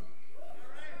coming.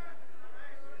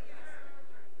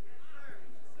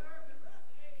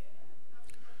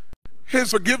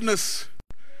 His forgiveness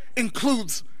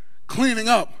includes cleaning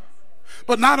up.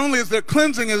 But not only is there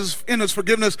cleansing in his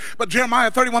forgiveness, but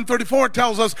Jeremiah 31:34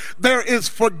 tells us there is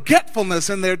forgetfulness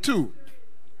in there too.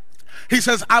 He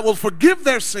says, I will forgive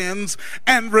their sins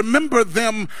and remember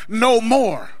them no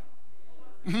more.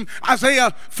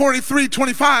 Isaiah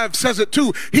 43:25 says it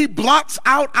too. He blots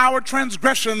out our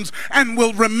transgressions and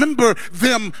will remember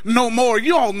them no more.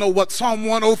 You all know what Psalm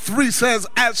 103 says.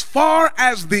 As far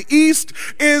as the east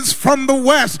is from the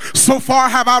west, so far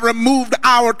have I removed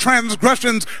our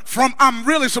transgressions from. I'm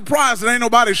really surprised that ain't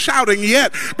nobody shouting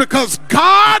yet, because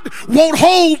God won't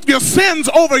hold your sins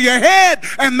over your head,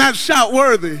 and that's shout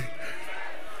worthy.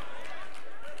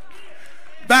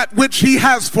 That which he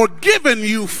has forgiven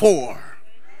you for,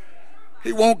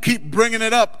 he won't keep bringing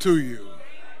it up to you.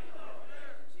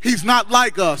 He's not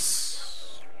like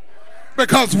us,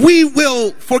 because we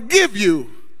will forgive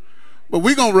you, but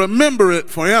we're going to remember it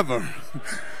forever.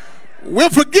 We'll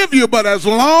forgive you, but as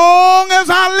long as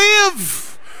I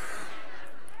live.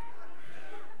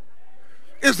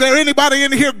 Is there anybody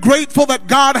in here grateful that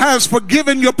God has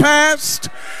forgiven your past?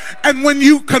 And when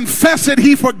you confess it,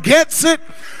 he forgets it.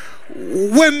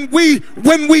 When we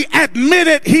admit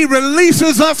it, he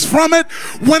releases us from it.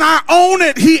 When I own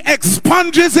it, he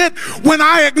expunges it. When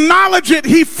I acknowledge it,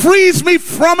 he frees me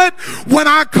from it. When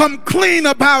I come clean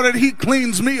about it, he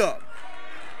cleans me up.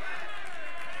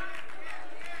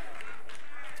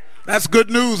 That's good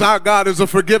news. Our God is a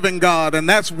forgiving God, and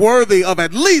that's worthy of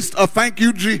at least a thank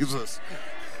you, Jesus.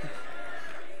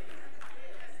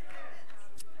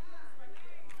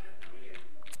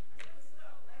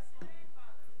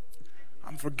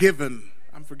 Forgiven.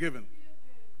 I'm forgiven.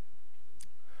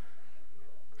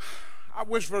 I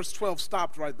wish verse 12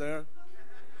 stopped right there.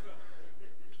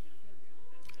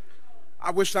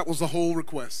 I wish that was the whole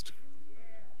request.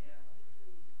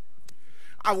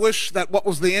 I wish that what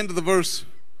was the end of the verse,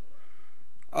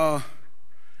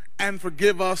 and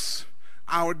forgive us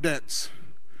our debts.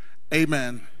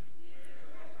 Amen.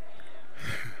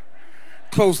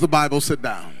 Close the Bible, sit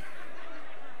down.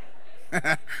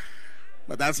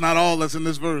 But that's not all that's in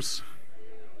this verse.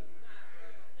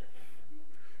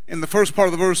 In the first part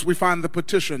of the verse, we find the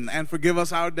petition, and forgive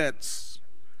us our debts.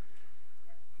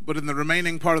 But in the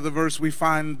remaining part of the verse, we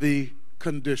find the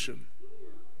condition.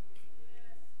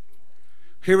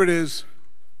 Here it is.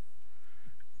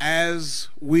 As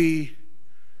we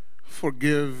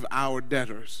forgive our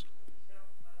debtors.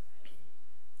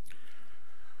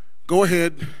 Go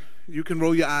ahead. You can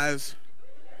roll your eyes.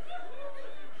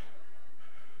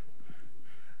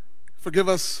 Forgive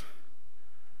us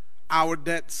our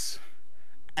debts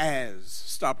as.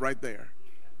 Stop right there.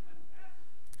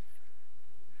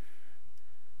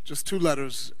 Just two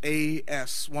letters,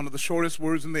 A-S, one of the shortest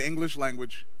words in the English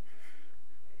language.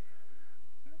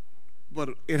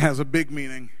 But it has a big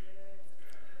meaning.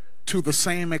 To the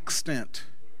same extent,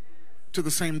 to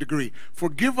the same degree.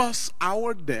 Forgive us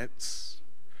our debts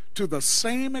to the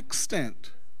same extent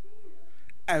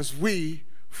as we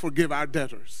forgive our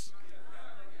debtors.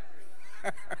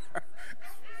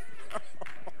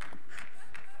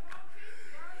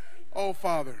 Oh,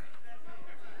 Father,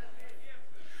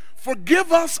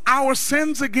 Forgive us our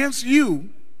sins against you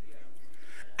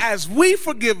as we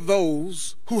forgive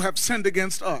those who have sinned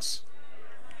against us.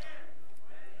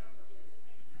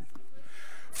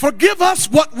 Forgive us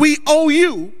what we owe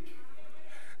you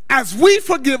as we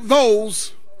forgive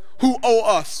those who owe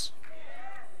us.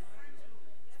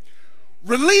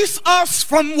 Release us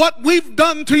from what we've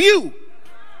done to you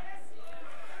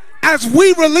as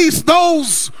we release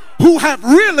those who have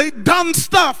really done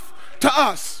stuff to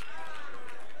us.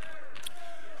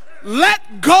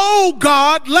 Let go,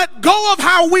 God, let go of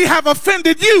how we have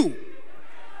offended you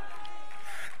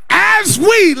as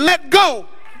we let go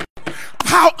of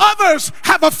how others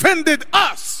have offended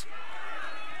us.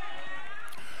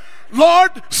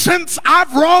 Lord, since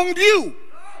I've wronged you,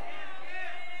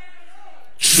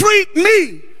 treat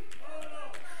me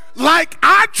like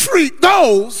I treat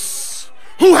those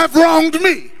who have wronged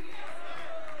me.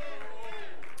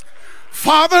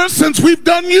 Father, since we've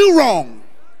done you wrong,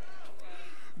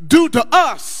 do to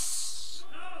us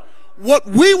what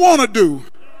we want to do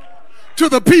to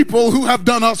the people who have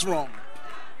done us wrong.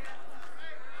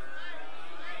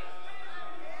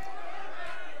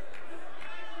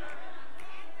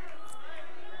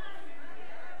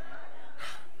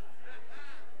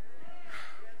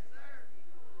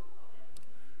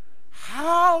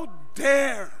 How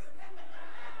dare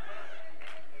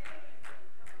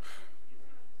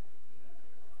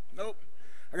nope,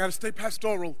 I got to stay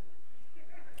pastoral.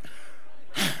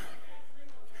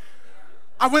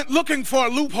 I went looking for a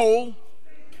loophole.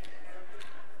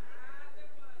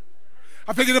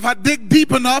 I figured if I dig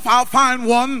deep enough, I'll find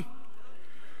one.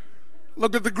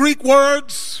 Looked at the Greek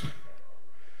words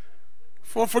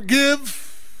for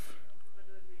forgive.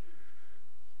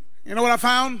 You know what I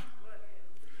found?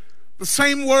 The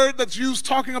same word that's used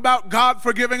talking about God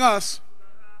forgiving us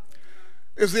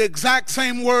is the exact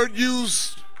same word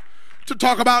used to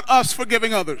talk about us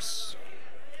forgiving others.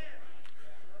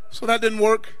 So that didn't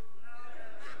work.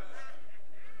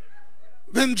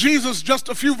 Then Jesus, just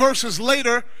a few verses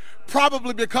later,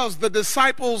 probably because the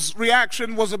disciples'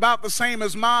 reaction was about the same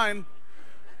as mine,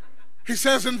 he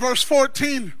says in verse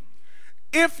 14,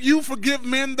 if you forgive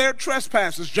men their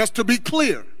trespasses, just to be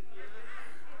clear,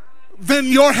 then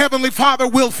your heavenly Father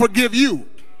will forgive you.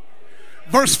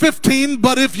 Verse 15,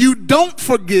 but if you don't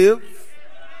forgive,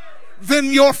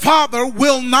 then your Father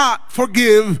will not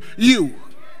forgive you.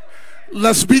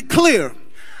 Let's be clear,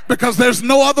 because there's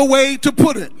no other way to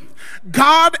put it.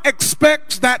 God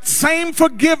expects that same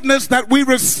forgiveness that we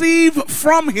receive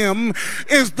from him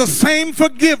is the same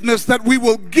forgiveness that we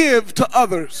will give to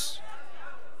others.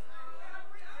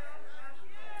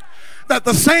 That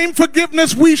the same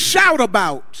forgiveness we shout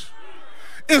about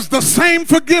is the same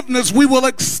forgiveness we will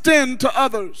extend to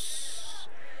others.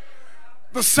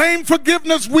 The same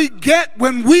forgiveness we get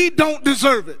when we don't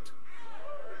deserve it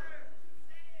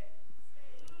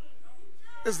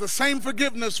is the same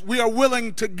forgiveness we are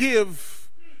willing to give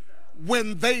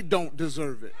when they don't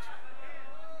deserve it.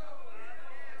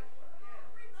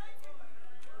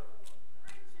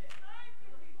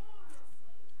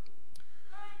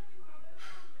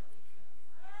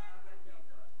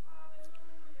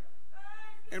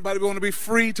 Anybody want to be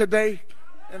free today?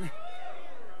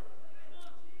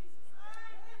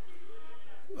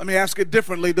 Let me ask it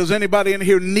differently. Does anybody in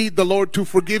here need the Lord to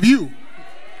forgive you?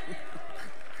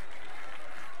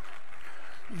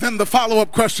 Then the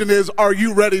follow-up question is, are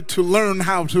you ready to learn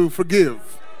how to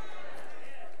forgive?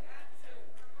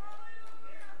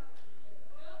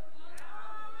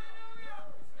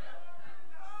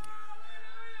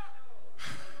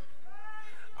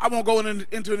 I won't go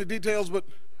into any details, but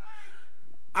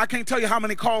I can't tell you how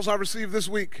many calls I received this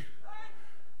week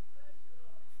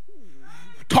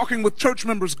talking with church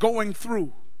members going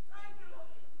through.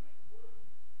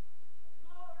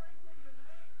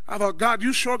 I thought, God,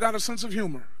 you sure got a sense of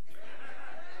humor.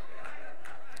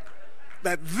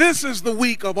 That this is the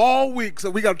week of all weeks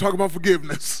that we got to talk about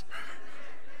forgiveness.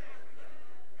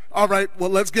 All right, well,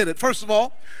 let's get it. First of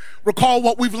all, recall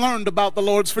what we've learned about the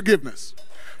Lord's forgiveness.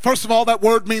 First of all, that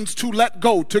word means to let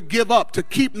go, to give up, to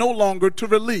keep no longer, to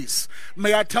release.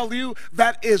 May I tell you,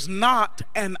 that is not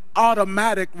an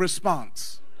automatic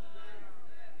response.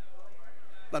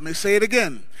 Let me say it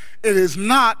again. It is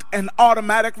not an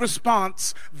automatic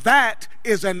response. That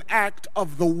is an act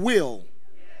of the will.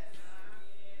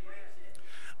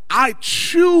 I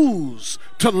choose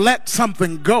to let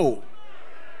something go.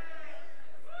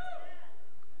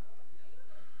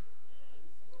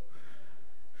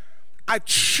 I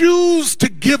choose to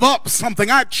give up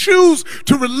something. I choose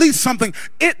to release something.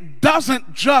 It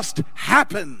doesn't just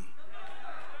happen.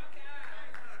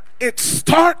 It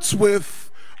starts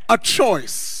with a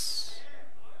choice.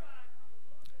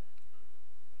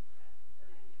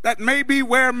 That may be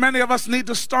where many of us need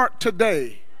to start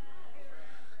today.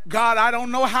 God, I don't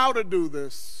know how to do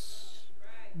this,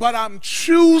 but I'm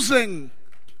choosing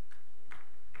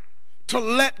to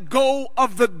let go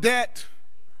of the debt,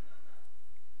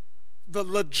 the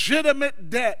legitimate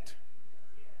debt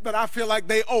that I feel like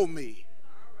they owe me.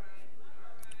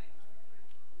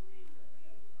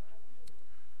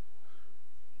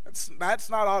 That's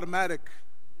not automatic.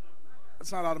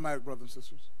 That's not automatic, brothers and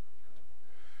sisters.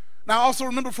 Now, also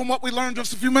remember from what we learned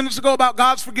just a few minutes ago about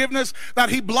God's forgiveness,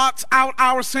 that he blots out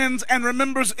our sins and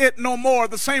remembers it no more.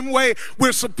 The same way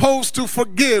we're supposed to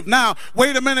forgive. Now,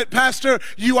 wait a minute, Pastor.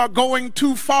 You are going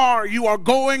too far. You are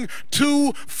going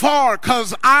too far,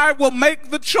 because I will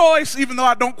make the choice, even though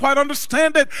I don't quite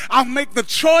understand it, I'll make the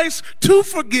choice to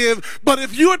forgive. But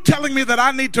if you're telling me that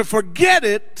I need to forget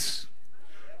it,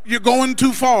 you're going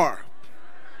too far.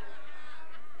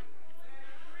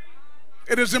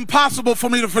 It is impossible for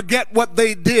me to forget what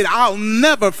they did. I'll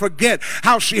never forget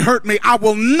how she hurt me. I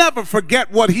will never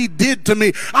forget what he did to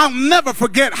me. I'll never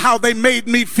forget how they made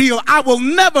me feel. I will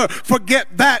never forget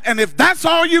that. And if that's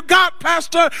all you got,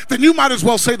 Pastor, then you might as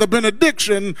well say the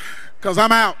benediction, because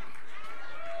I'm out.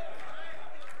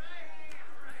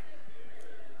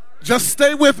 Just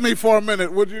stay with me for a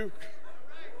minute, would you?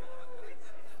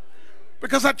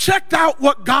 Because I checked out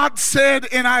what God said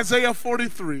in Isaiah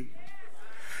 43.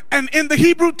 And in the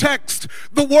Hebrew text,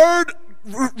 the word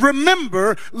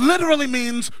remember literally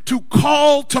means to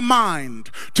call to mind,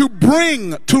 to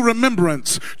bring to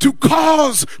remembrance, to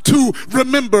cause to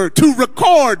remember, to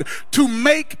record, to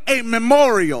make a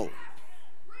memorial.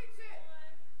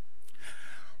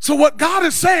 So what God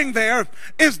is saying there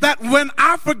is that when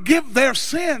I forgive their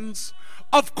sins,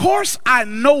 of course I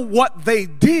know what they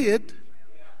did,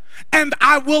 and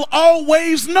I will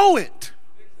always know it.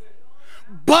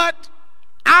 But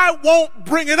I won't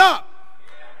bring it up.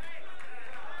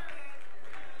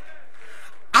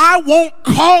 I won't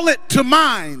call it to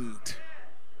mind.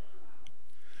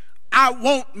 I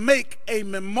won't make a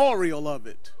memorial of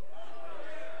it.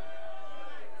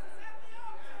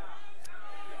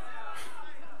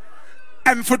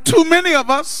 And for too many of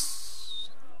us,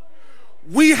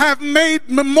 we have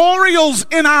made memorials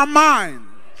in our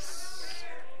minds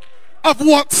of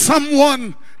what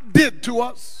someone did to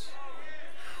us.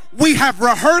 We have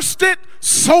rehearsed it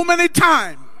so many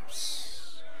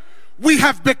times. We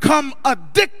have become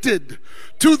addicted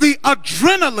to the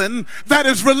adrenaline that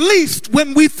is released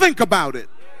when we think about it.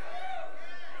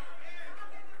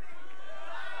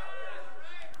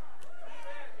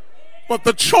 But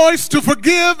the choice to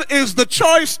forgive is the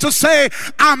choice to say,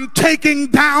 I'm taking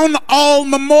down all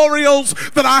memorials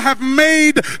that I have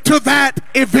made to that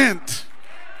event.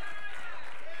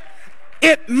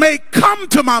 It may come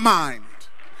to my mind.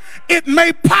 It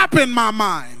may pop in my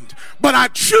mind, but I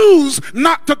choose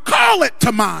not to call it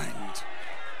to mind.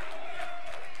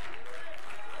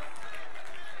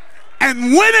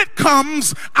 And when it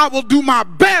comes, I will do my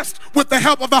best with the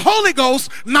help of the Holy Ghost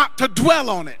not to dwell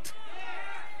on it.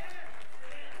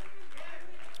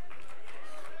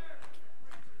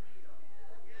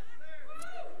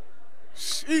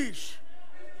 Sheesh.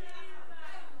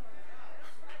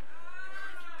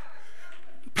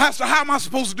 Pastor, how am I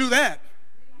supposed to do that?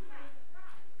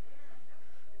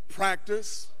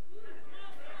 Practice.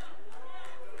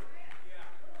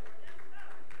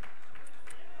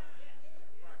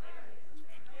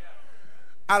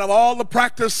 Out of all the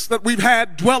practice that we've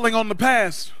had dwelling on the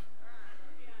past,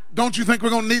 don't you think we're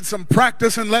going to need some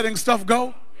practice in letting stuff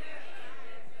go?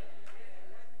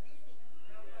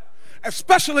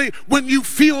 Especially when you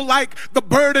feel like the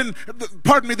burden,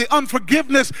 the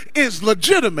unforgiveness is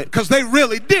legitimate, because they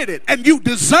really did it and you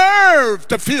deserve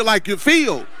to feel like you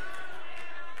feel.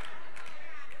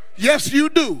 Yes, you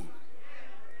do.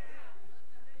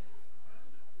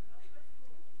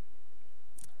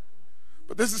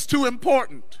 But this is too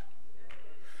important,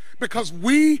 because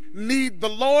we need the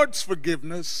Lord's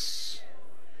forgiveness.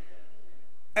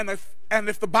 And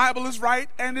if the Bible is right,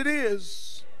 and it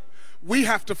is, we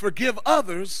have to forgive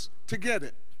others to get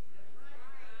it.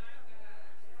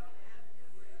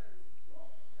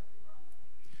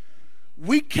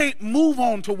 We can't move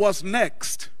on to what's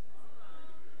next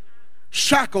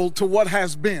shackled to what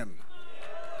has been.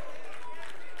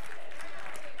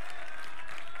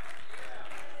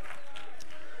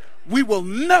 We will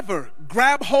never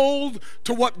grab hold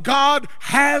to what God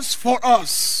has for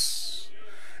us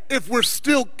if we're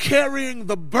still carrying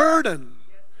the burden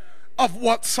of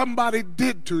what somebody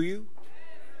did to you.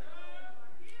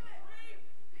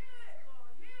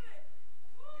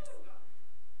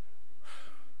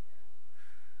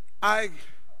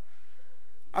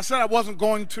 I said I wasn't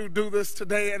going to do this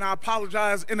today, and I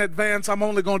apologize in advance. I'm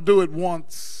only going to do it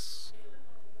once.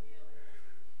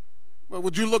 But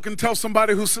would you look and tell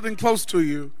somebody who's sitting close to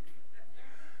you,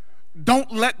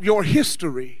 don't let your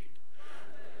history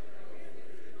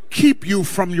keep you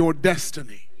from your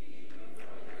destiny.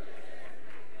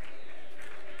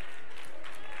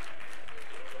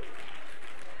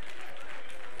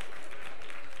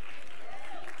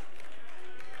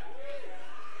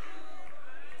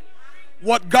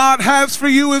 What God has for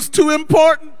you is too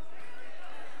important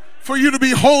for you to be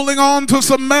holding on to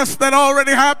some mess that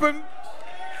already happened.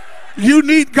 You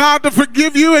need God to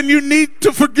forgive you, and you need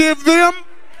to forgive them.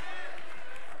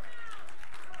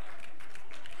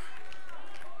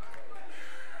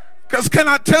 Because can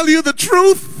I tell you the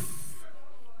truth?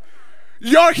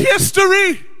 Your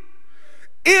history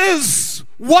is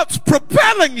what's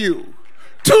propelling you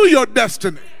to your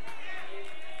destiny.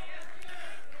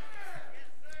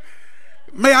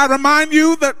 May I remind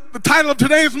you that the title of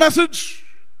today's message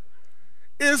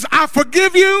is I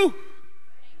Forgive You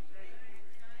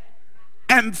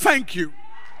and Thank You.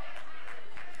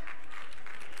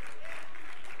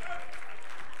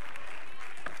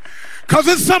 Because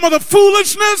it's some of the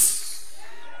foolishness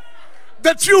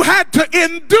that you had to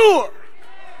endure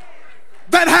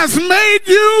that has made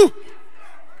you,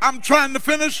 I'm trying to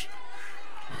finish,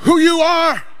 who you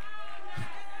are.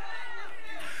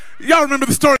 Y'all remember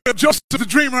the story of Joseph the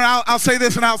dreamer? I'll say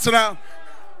this and I'll sit down.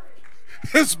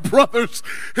 His brothers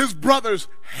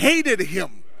hated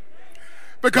him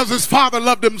because his father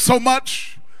loved him so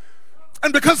much.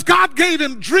 And because God gave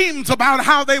him dreams about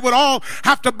how they would all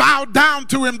have to bow down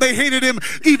to him, they hated him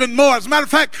even more. As a matter of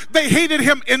fact, they hated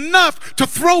him enough to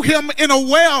throw him in a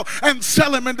well and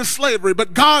sell him into slavery.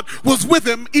 But God was with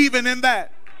him even in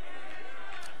that.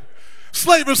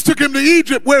 Slavers took him to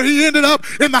Egypt, where he ended up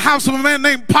in the house of a man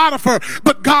named Potiphar.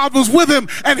 But God was with him,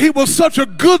 and he was such a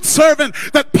good servant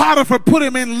that Potiphar put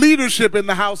him in leadership in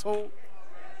the household.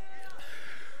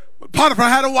 But Potiphar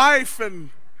had a wife, and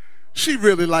she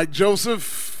really liked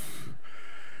Joseph.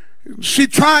 She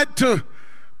tried to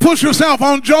push herself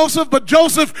on Joseph, but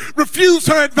Joseph refused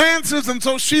her advances, and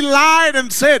so she lied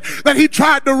and said that he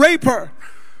tried to rape her.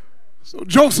 So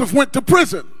Joseph went to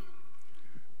prison.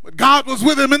 But God was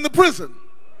with him in the prison.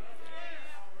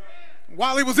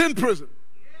 While he was in prison,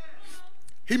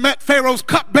 he met Pharaoh's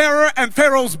cupbearer and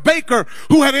Pharaoh's baker,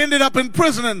 who had ended up in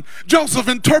prison, and Joseph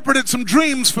interpreted some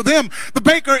dreams for them. The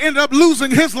baker ended up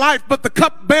losing his life, but the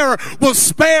cupbearer was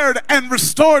spared and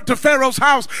restored to Pharaoh's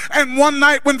house. And one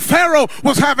night when Pharaoh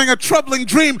was having a troubling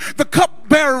dream, the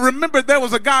cupbearer remembered there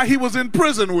was a guy he was in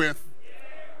prison with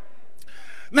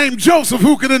named Joseph,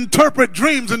 who could interpret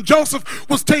dreams. And Joseph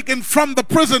was taken from the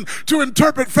prison to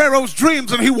interpret Pharaoh's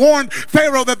dreams, and he warned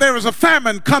Pharaoh that there was a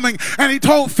famine coming, and he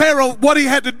told Pharaoh what he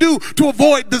had to do to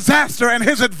avoid disaster, and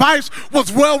his advice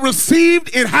was well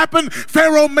received. It happened.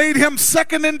 Pharaoh made him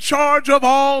second in charge of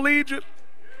all Egypt.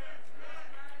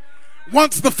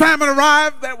 Once the famine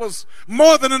arrived, there was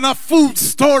more than enough food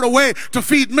stored away to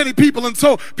feed many people. And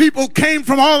so people came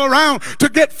from all around to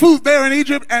get food there in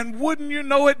Egypt. And wouldn't you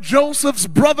know it, Joseph's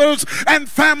brothers and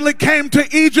family came to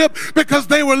Egypt because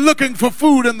they were looking for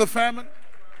food in the famine.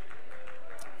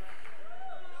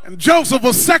 And Joseph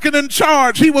was second in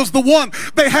charge. He was the one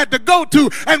they had to go to.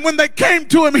 And when they came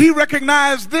to him, he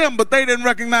recognized them, but they didn't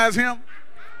recognize him.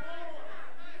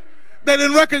 They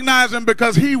didn't recognize him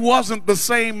because he wasn't the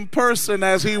same person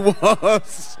as he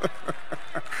was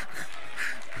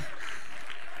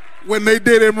when they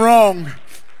did him wrong.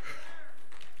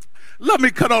 Let me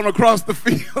cut on across the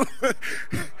field.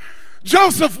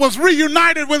 Joseph was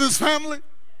reunited with his family.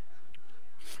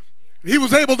 He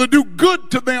was able to do good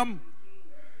to them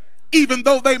even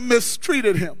though they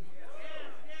mistreated him.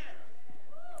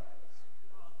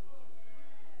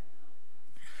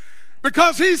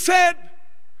 Because he said,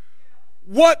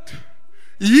 what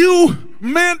you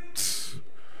meant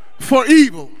for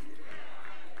evil,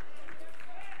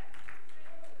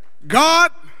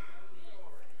 God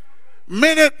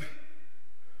meant it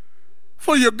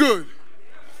for your good.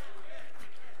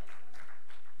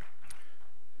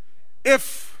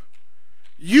 If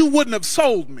you wouldn't have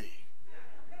sold me,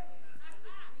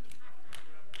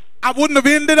 I wouldn't have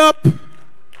ended up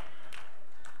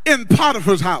in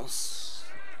Potiphar's house.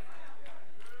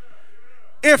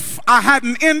 If I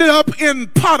hadn't ended up in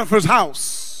Potiphar's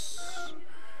house,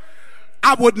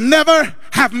 I would never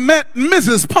have met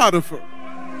Mrs. Potiphar.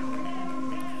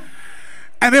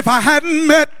 And if I hadn't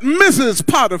met Mrs.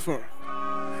 Potiphar,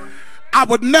 I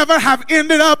would never have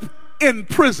ended up in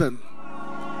prison.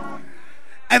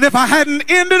 And if I hadn't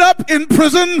ended up in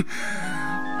prison,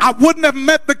 I wouldn't have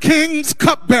met the king's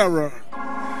cupbearer.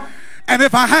 And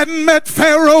if I hadn't met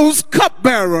Pharaoh's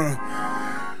cupbearer,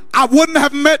 I wouldn't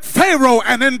have met Pharaoh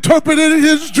and interpreted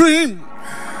his dream.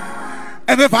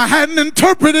 And if I hadn't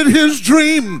interpreted his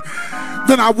dream,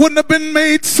 then I wouldn't have been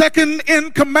made second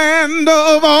in command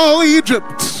of all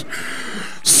Egypt.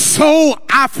 So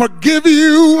I forgive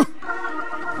you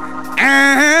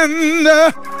and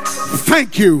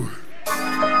thank you.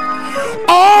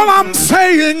 All I'm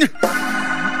saying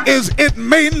is it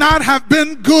may not have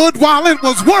been good while it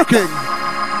was working,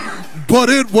 but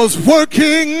it was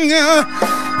working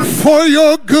for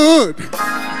your good.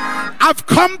 I've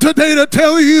come today to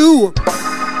tell you,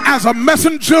 as a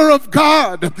messenger of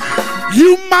God,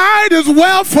 you might as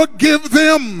well forgive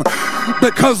them,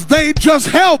 because they just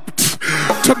helped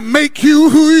to make you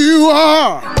who you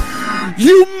are.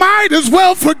 You might as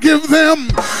well forgive them,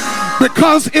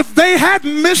 because if they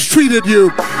hadn't mistreated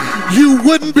you, you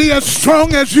wouldn't be as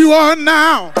strong as you are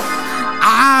now.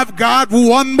 I've got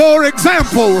one more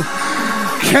example.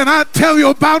 Can I tell you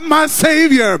about my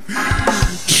Savior?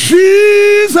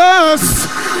 Jesus,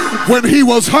 when he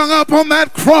was hung up on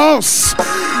that cross,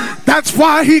 that's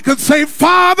why he could say,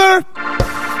 Father,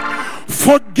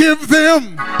 forgive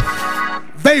them.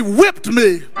 They whipped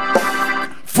me.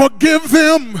 Forgive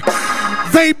them.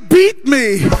 They beat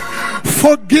me.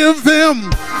 Forgive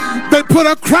them. They put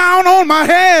a crown on my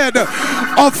head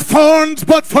of thorns,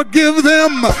 but forgive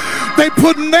them. They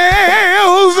put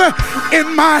nails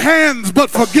in my hands, but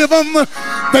forgive them.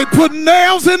 They put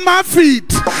nails in my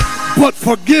feet, but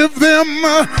forgive them.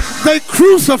 They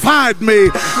crucified me,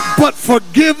 but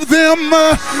forgive them,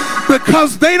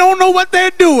 because they don't know what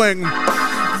they're doing.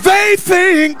 They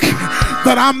think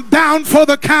that I'm down for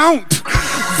the count.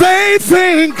 They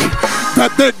think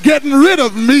that they're getting rid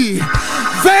of me.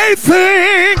 They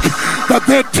think that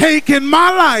they're taking my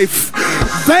life.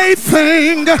 They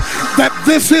think that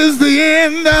this is the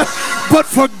end, but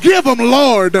forgive them,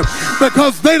 Lord,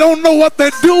 because they don't know what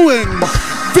they're doing.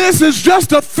 This is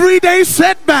just a 3-day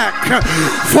setback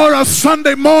for a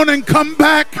Sunday morning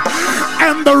comeback.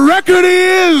 And the record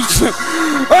is,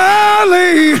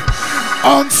 early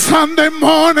on Sunday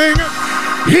morning,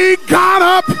 he got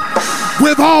up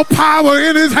with all power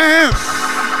in his hand.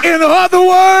 In other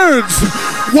words,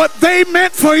 what they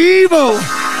meant for evil,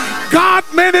 God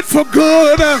meant it for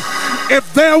good.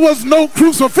 If there was no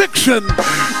crucifixion,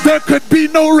 there could be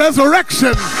no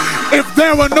resurrection. If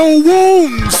there were no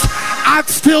wounds, I'd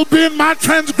still be in my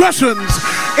transgressions.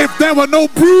 If there were no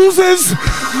bruises,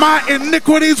 my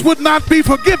iniquities would not be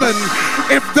forgiven.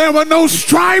 If there were no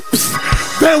stripes,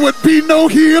 there would be no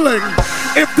healing.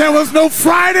 If there was no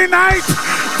Friday night,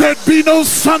 there'd be no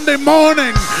Sunday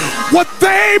morning. What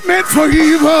they meant for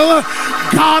evil,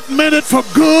 God meant it for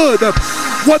good.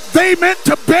 What they meant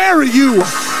to bury you,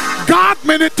 God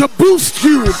meant it to boost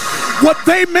you. What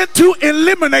they meant to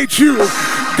eliminate you,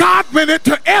 God meant it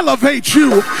to elevate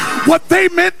you. What they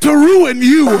meant to ruin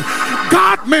you,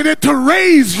 God meant it to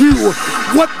raise you.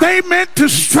 What they meant to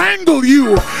strangle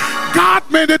you, God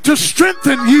meant it to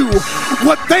strengthen you.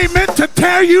 What they meant to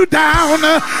tear you down,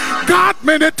 God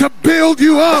meant it to build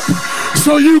you up,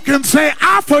 so you can say,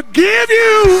 I forgive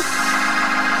you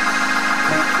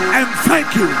and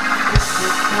thank you.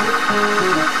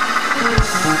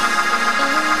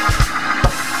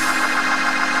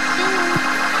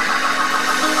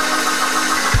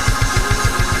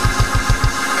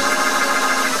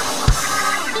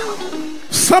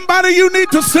 Somebody, you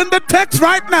need to send a text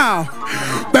right now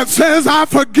that says, I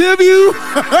forgive you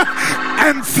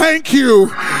and thank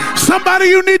you. Somebody,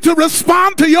 you need to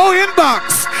respond to your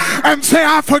inbox and say,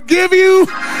 I forgive you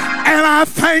and I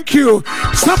thank you.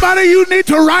 Somebody, you need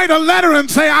to write a letter and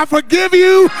say, I forgive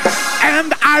you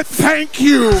and I thank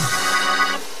you.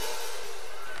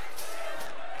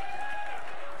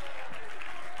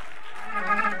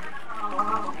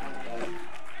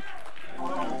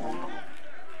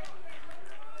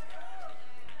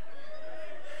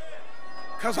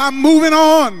 Because I'm moving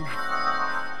on.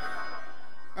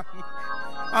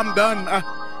 I'm done. I'm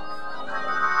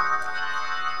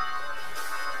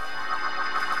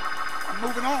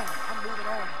moving on.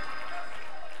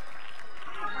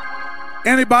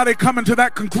 Anybody coming to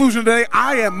that conclusion today?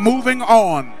 I am moving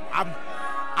on.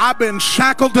 I've been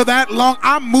shackled to that long.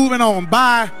 I'm moving on.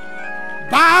 Bye.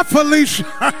 Bye, Felicia.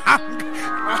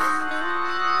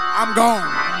 I'm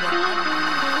gone.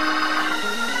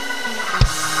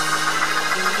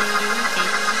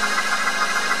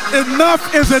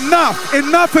 Enough is enough.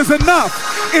 Enough is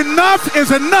enough. Enough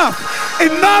is enough.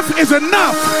 Enough is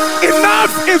enough.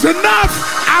 Enough is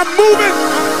enough. I'm moving.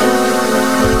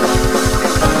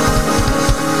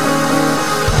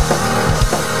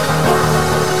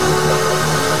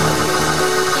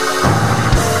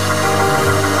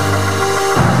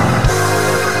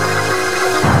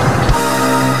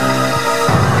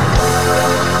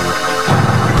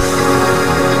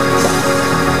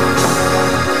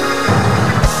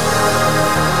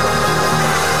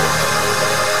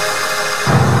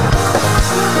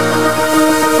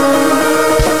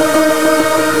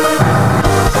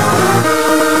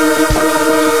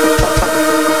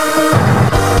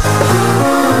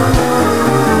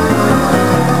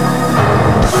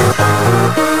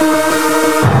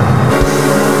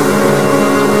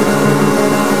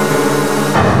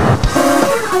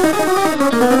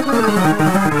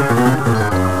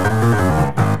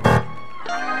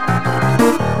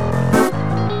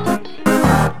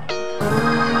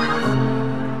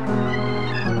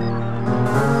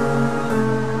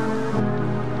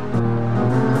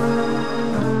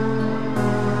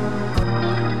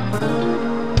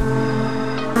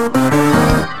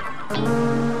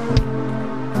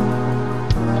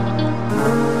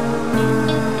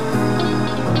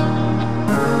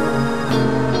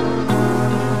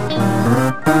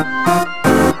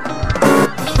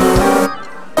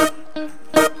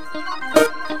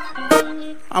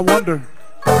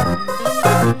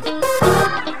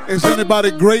 Is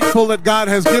anybody grateful that God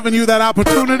has given you that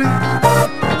opportunity?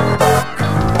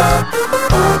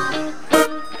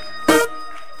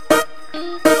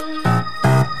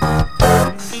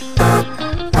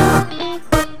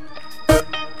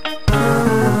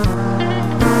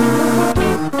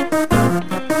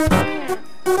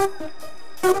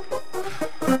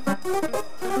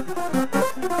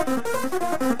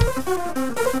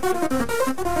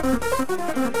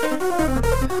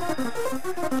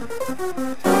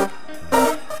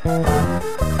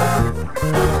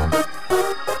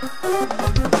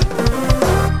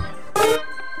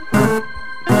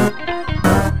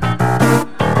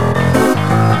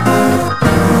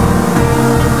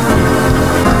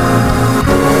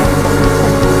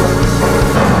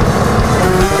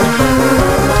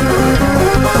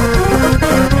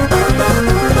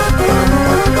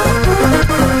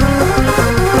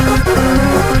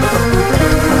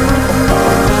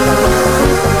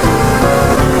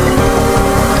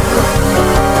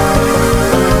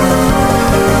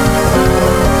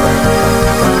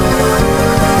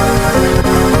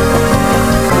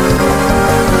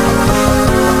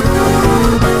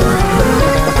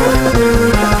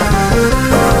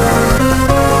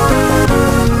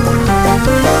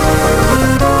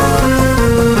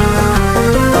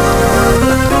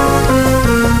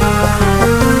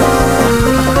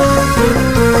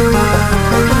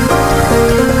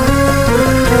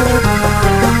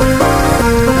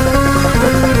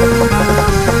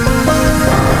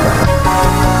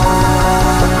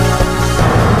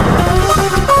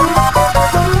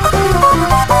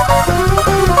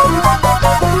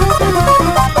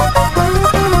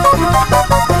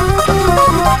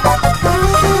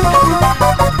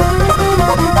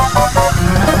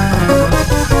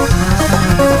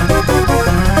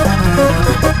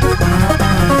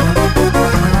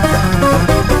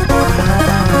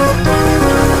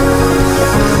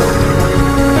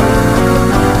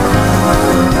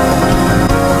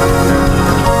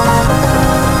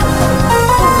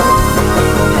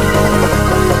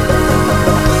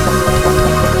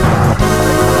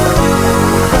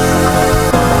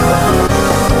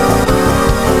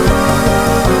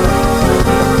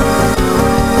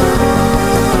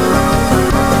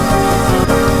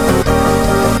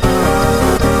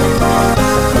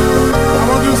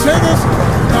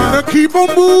 Keep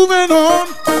on moving on.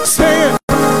 Say it.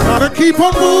 Gotta keep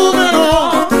on moving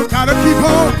on. Gotta keep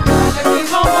on.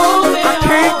 I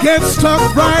can't get stuck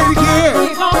right here.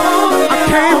 I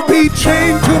can't be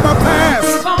chained to my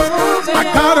past. I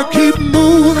gotta keep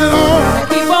moving on.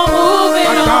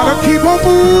 I gotta keep on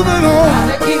moving on.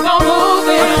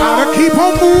 I gotta keep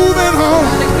on moving on.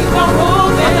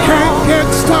 I can't get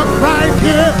stuck right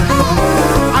here.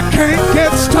 I can't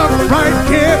get stuck right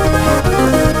here.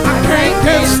 I can't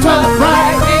get stuck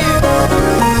right here.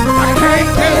 I can't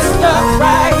get stuck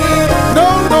right here. No,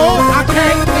 no, I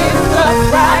can't get stuck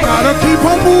right here. I gotta keep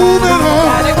on moving on.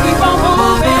 Gotta keep on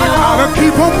moving on. Gotta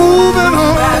keep on moving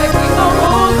on. Gotta keep on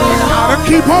moving on. Gotta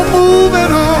keep on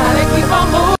moving on. Gotta keep on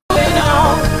moving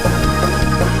on.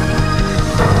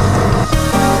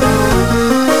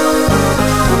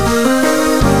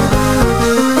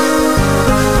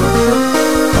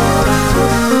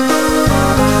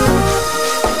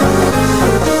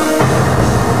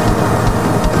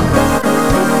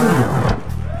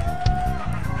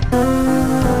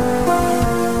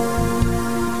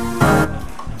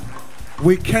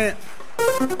 We can't,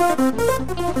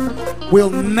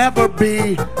 we'll never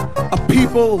be a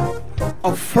people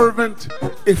of fervent,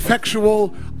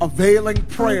 effectual, availing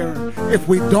prayer if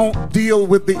we don't deal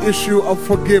with the issue of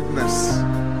forgiveness.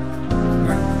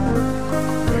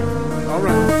 All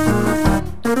right.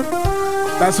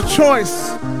 That's a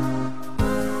choice.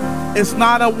 It's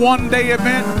not a one-day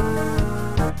event,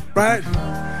 right?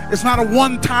 It's not a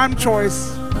one-time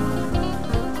choice.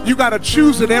 You got to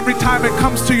choose it every time it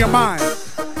comes to your mind.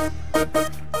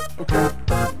 Okay.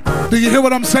 Do you hear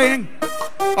what I'm saying?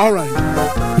 All right.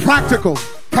 Practical.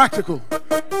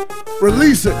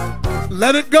 Release it.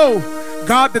 Let it go.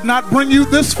 God did not bring you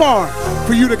this far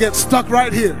for you to get stuck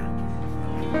right here.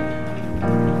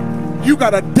 You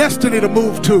got a destiny to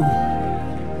move to.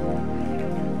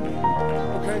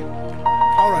 Okay?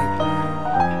 All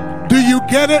right. Do you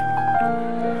get it?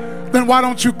 Then why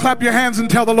don't you clap your hands and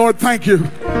tell the Lord thank you?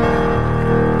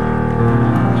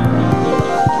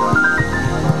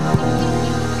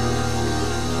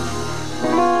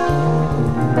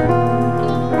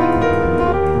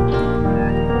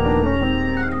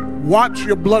 Watch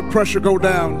your blood pressure go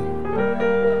down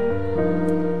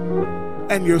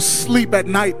and your sleep at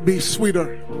night be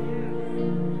sweeter.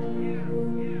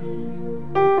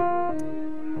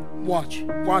 Watch him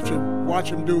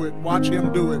do it. Watch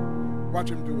him do it. Watch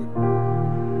him do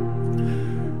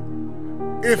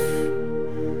it. If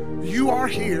you are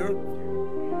here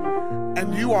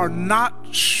and you are not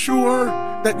sure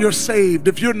that you're saved,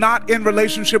 if you're not in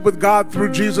relationship with God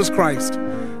through Jesus Christ,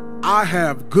 I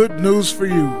have good news for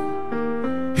you.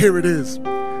 Here it is.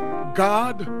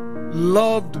 God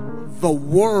loved the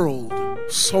world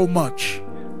so much.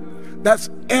 That's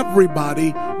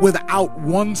everybody without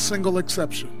one single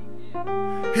exception.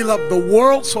 He loved the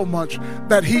world so much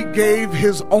that he gave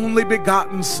his only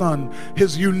begotten son,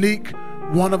 his unique,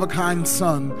 one-of-a-kind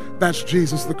son. That's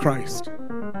Jesus the Christ.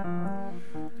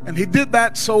 And he did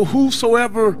that so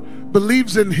whosoever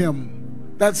believes in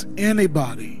him, that's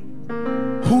anybody,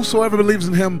 whosoever believes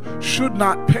in him should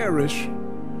not perish,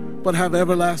 but have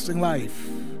everlasting life.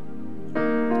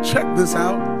 Check this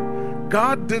out.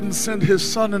 God didn't send his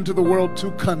son into the world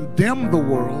to condemn the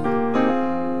world,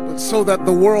 but so that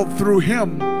the world through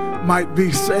him might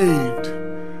be saved.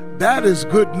 That is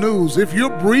good news. If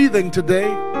you're breathing today,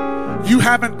 you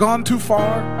haven't gone too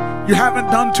far, you haven't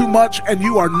done too much, and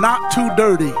you are not too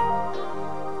dirty.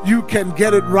 You can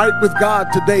get it right with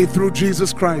God today through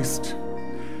Jesus Christ.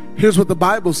 Here's what the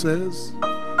Bible says.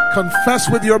 Confess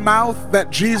with your mouth that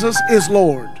Jesus is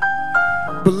Lord.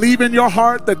 Believe in your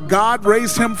heart that God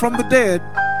raised him from the dead,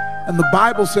 and the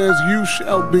Bible says you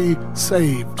shall be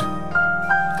saved.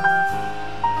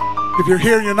 If you're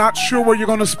here and you're not sure where you're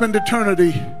going to spend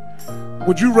eternity,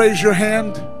 would you raise your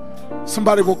hand?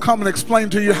 Somebody will come and explain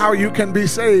to you how you can be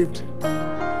saved.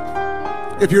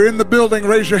 If you're in the building,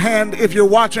 raise your hand. If you're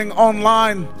watching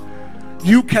online,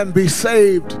 you can be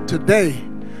saved today.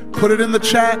 Put it in the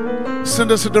chat.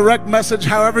 Send us a direct message,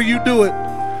 however you do it.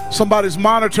 Somebody's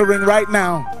monitoring right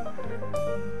now,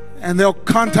 and they'll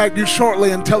contact you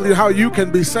shortly and tell you how you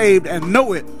can be saved and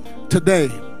know it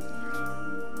today.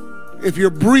 If you're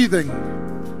breathing,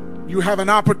 you have an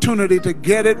opportunity to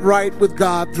get it right with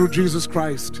God through Jesus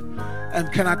Christ.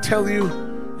 And can I tell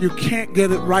you, you can't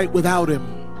get it right without him.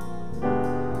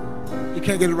 You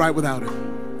can't get it right without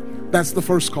him. That's the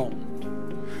first call.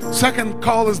 Second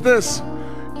call is this.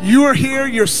 You are here,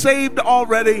 you're saved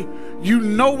already. You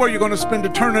know where you're going to spend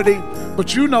eternity,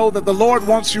 but you know that the Lord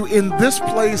wants you in this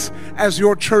place as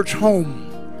your church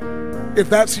home. If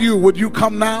that's you, would you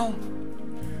come now?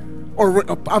 Or,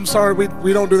 I'm sorry,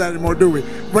 we don't do that anymore, do we?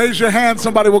 Raise your hand,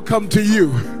 somebody will come to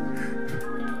you.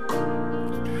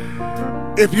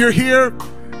 If you're here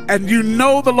and you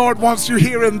know the Lord wants you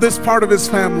here in this part of his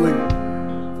family,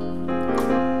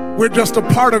 we're just a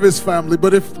part of his family,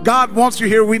 but if God wants you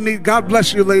here, we need, God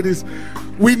bless you ladies,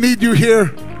 we need you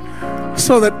here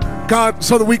so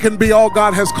that we can be all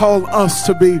God has called us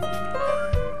to be.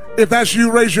 If that's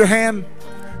you, raise your hand.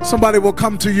 Somebody will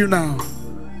come to you now.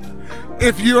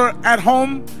 If you're at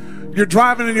home, you're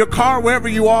driving in your car, wherever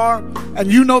you are,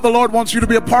 and you know the Lord wants you to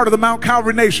be a part of the Mount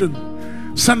Calvary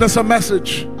Nation, send us a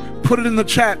message. Put it in the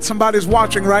chat. Somebody's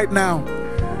watching right now,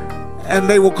 and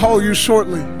they will call you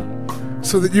shortly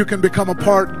so that you can become a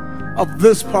part of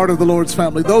this part of the Lord's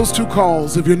family. Those two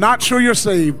calls, if you're not sure you're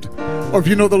saved, or if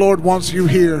you know the Lord wants you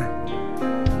here,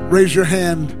 raise your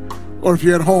hand, or if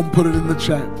you're at home, put it in the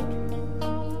chat.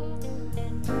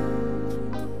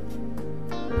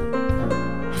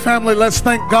 Family, let's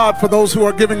thank God for those who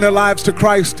are giving their lives to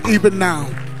Christ even now,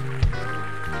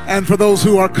 and for those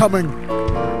who are coming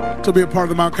to be a part of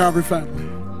the Mount Calvary family.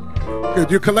 Good.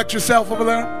 You collect yourself over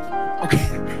there?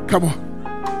 Okay, come on.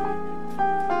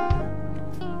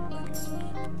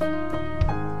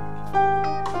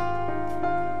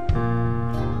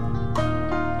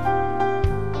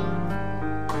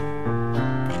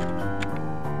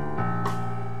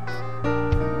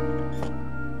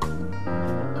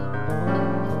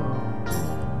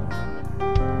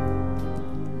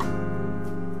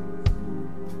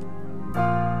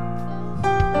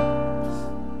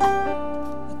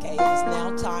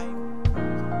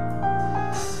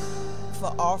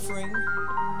 Offering.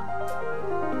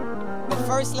 But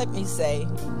first, let me say,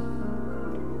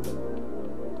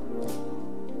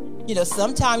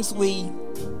 sometimes we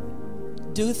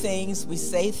do things, we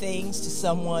say things to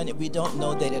someone and we don't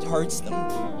know that it hurts them.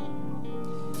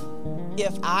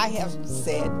 If I have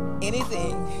said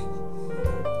anything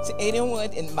to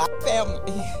anyone in my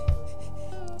family,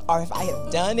 or if I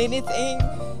have done anything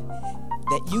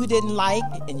that you didn't like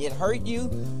and it hurt you,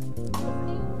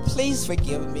 please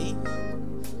forgive me.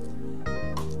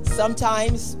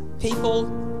 Sometimes people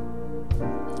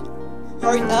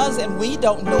hurt us and we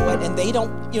don't know it, and they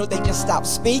don't, they just stop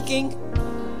speaking.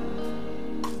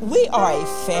 We are a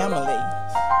family.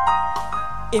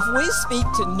 If we speak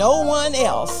to no one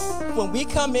else when we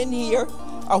come in here,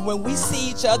 or when we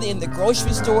see each other in the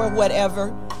grocery store or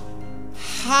whatever,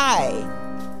 hi,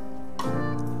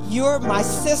 you're my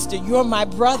sister, you're my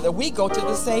brother. We go to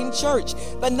the same church,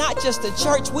 but not just a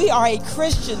church, we are a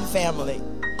Christian family.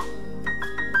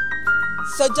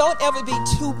 So don't ever be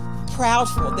too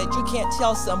proudful that you can't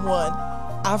tell someone,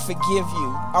 I forgive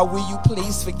you, or will you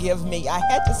please forgive me? I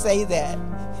had to say that.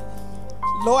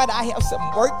 Lord, I have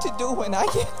some work to do when I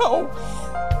get home.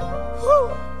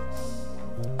 Whew.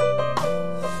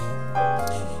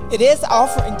 It is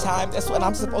offering time. That's what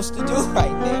I'm supposed to do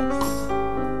right now.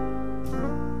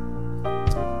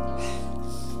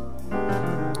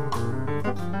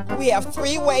 We have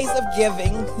 3 ways of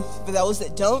giving, for those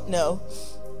that don't know.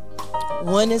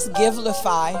 One is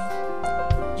Givelify.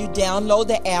 You download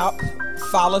the app,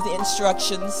 follow the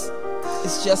instructions.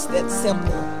 It's just that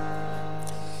simple.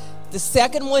 The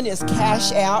second one is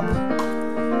Cash App,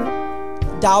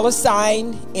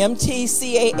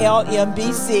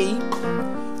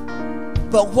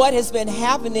 $MTCALMBC. But what has been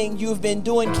happening, you've been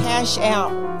doing Cash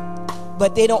App,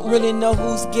 but they don't really know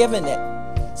who's giving it.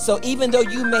 So even though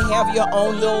you may have your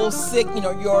own little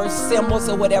your symbols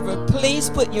or whatever, please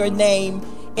put your name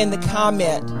in the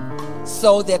comment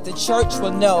so that the church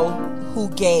will know who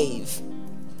gave.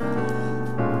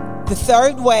 The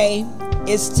third way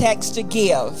is text to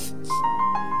give.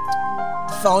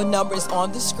 The phone number is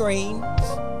on the screen.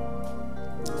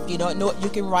 If you don't know it, you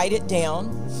can write it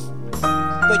down.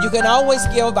 But you can always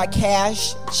give by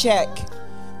cash, check,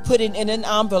 put it in an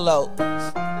envelope.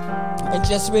 And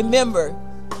just remember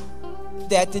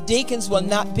that the deacons will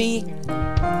not be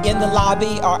in the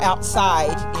lobby or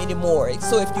outside anymore.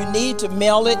 So if you need to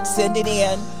mail it, send it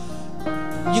in.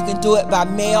 You can do it by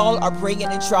mail or bring it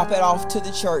and drop it off to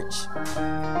the church.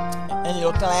 And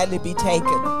it'll gladly be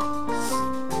taken.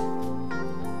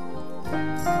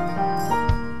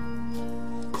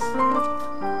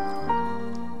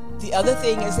 The other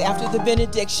thing is, after the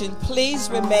benediction, please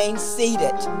remain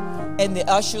seated and the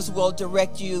ushers will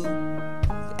direct you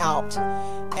out.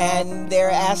 And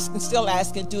they're still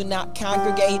asking, do not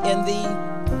congregate in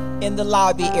the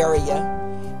lobby area.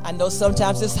 I know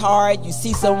sometimes it's hard. You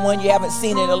see someone you haven't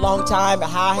seen in a long time, and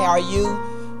hi, how are you?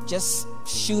 Just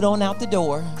shoot on out the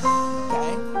door,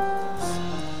 okay?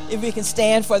 If we can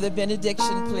stand for the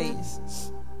benediction, please.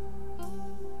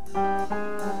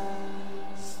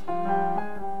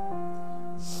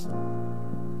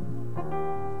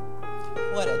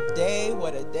 What a day,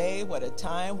 what a day, what a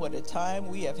time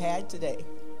we have had today.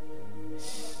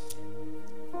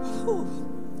 Whew.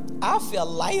 I feel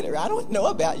lighter. I don't know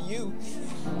about you.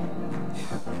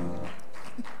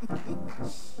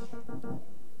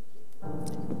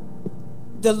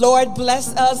 The Lord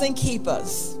bless us and keep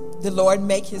us. The Lord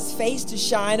make his face to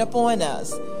shine upon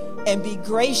us and be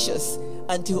gracious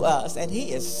unto us. And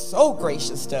he is so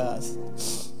gracious to us.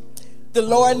 The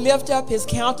Lord lift up his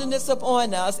countenance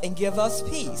upon us and give us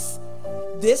peace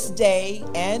this day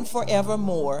and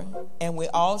forevermore. And we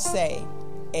all say,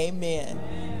 amen.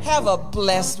 Have a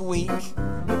blessed week.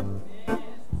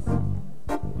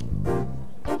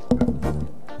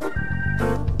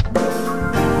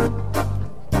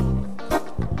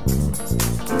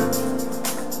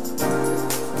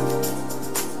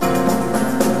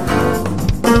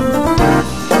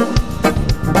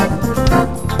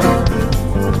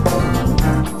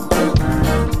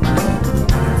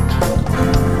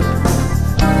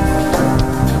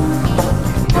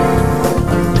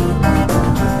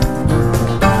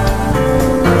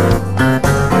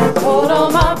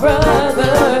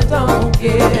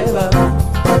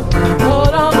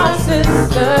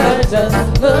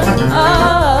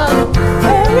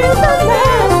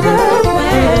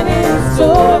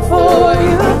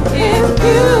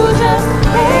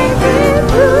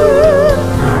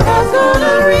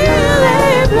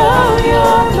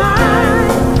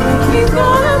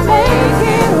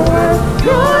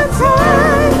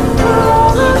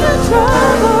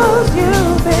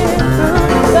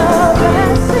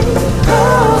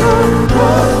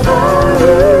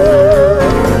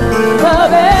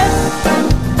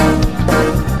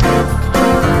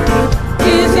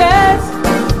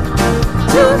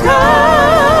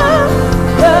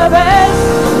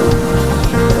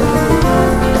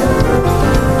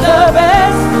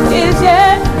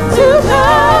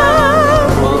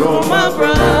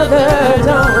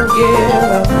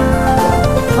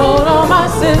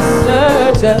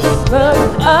 Just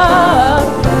look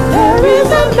up.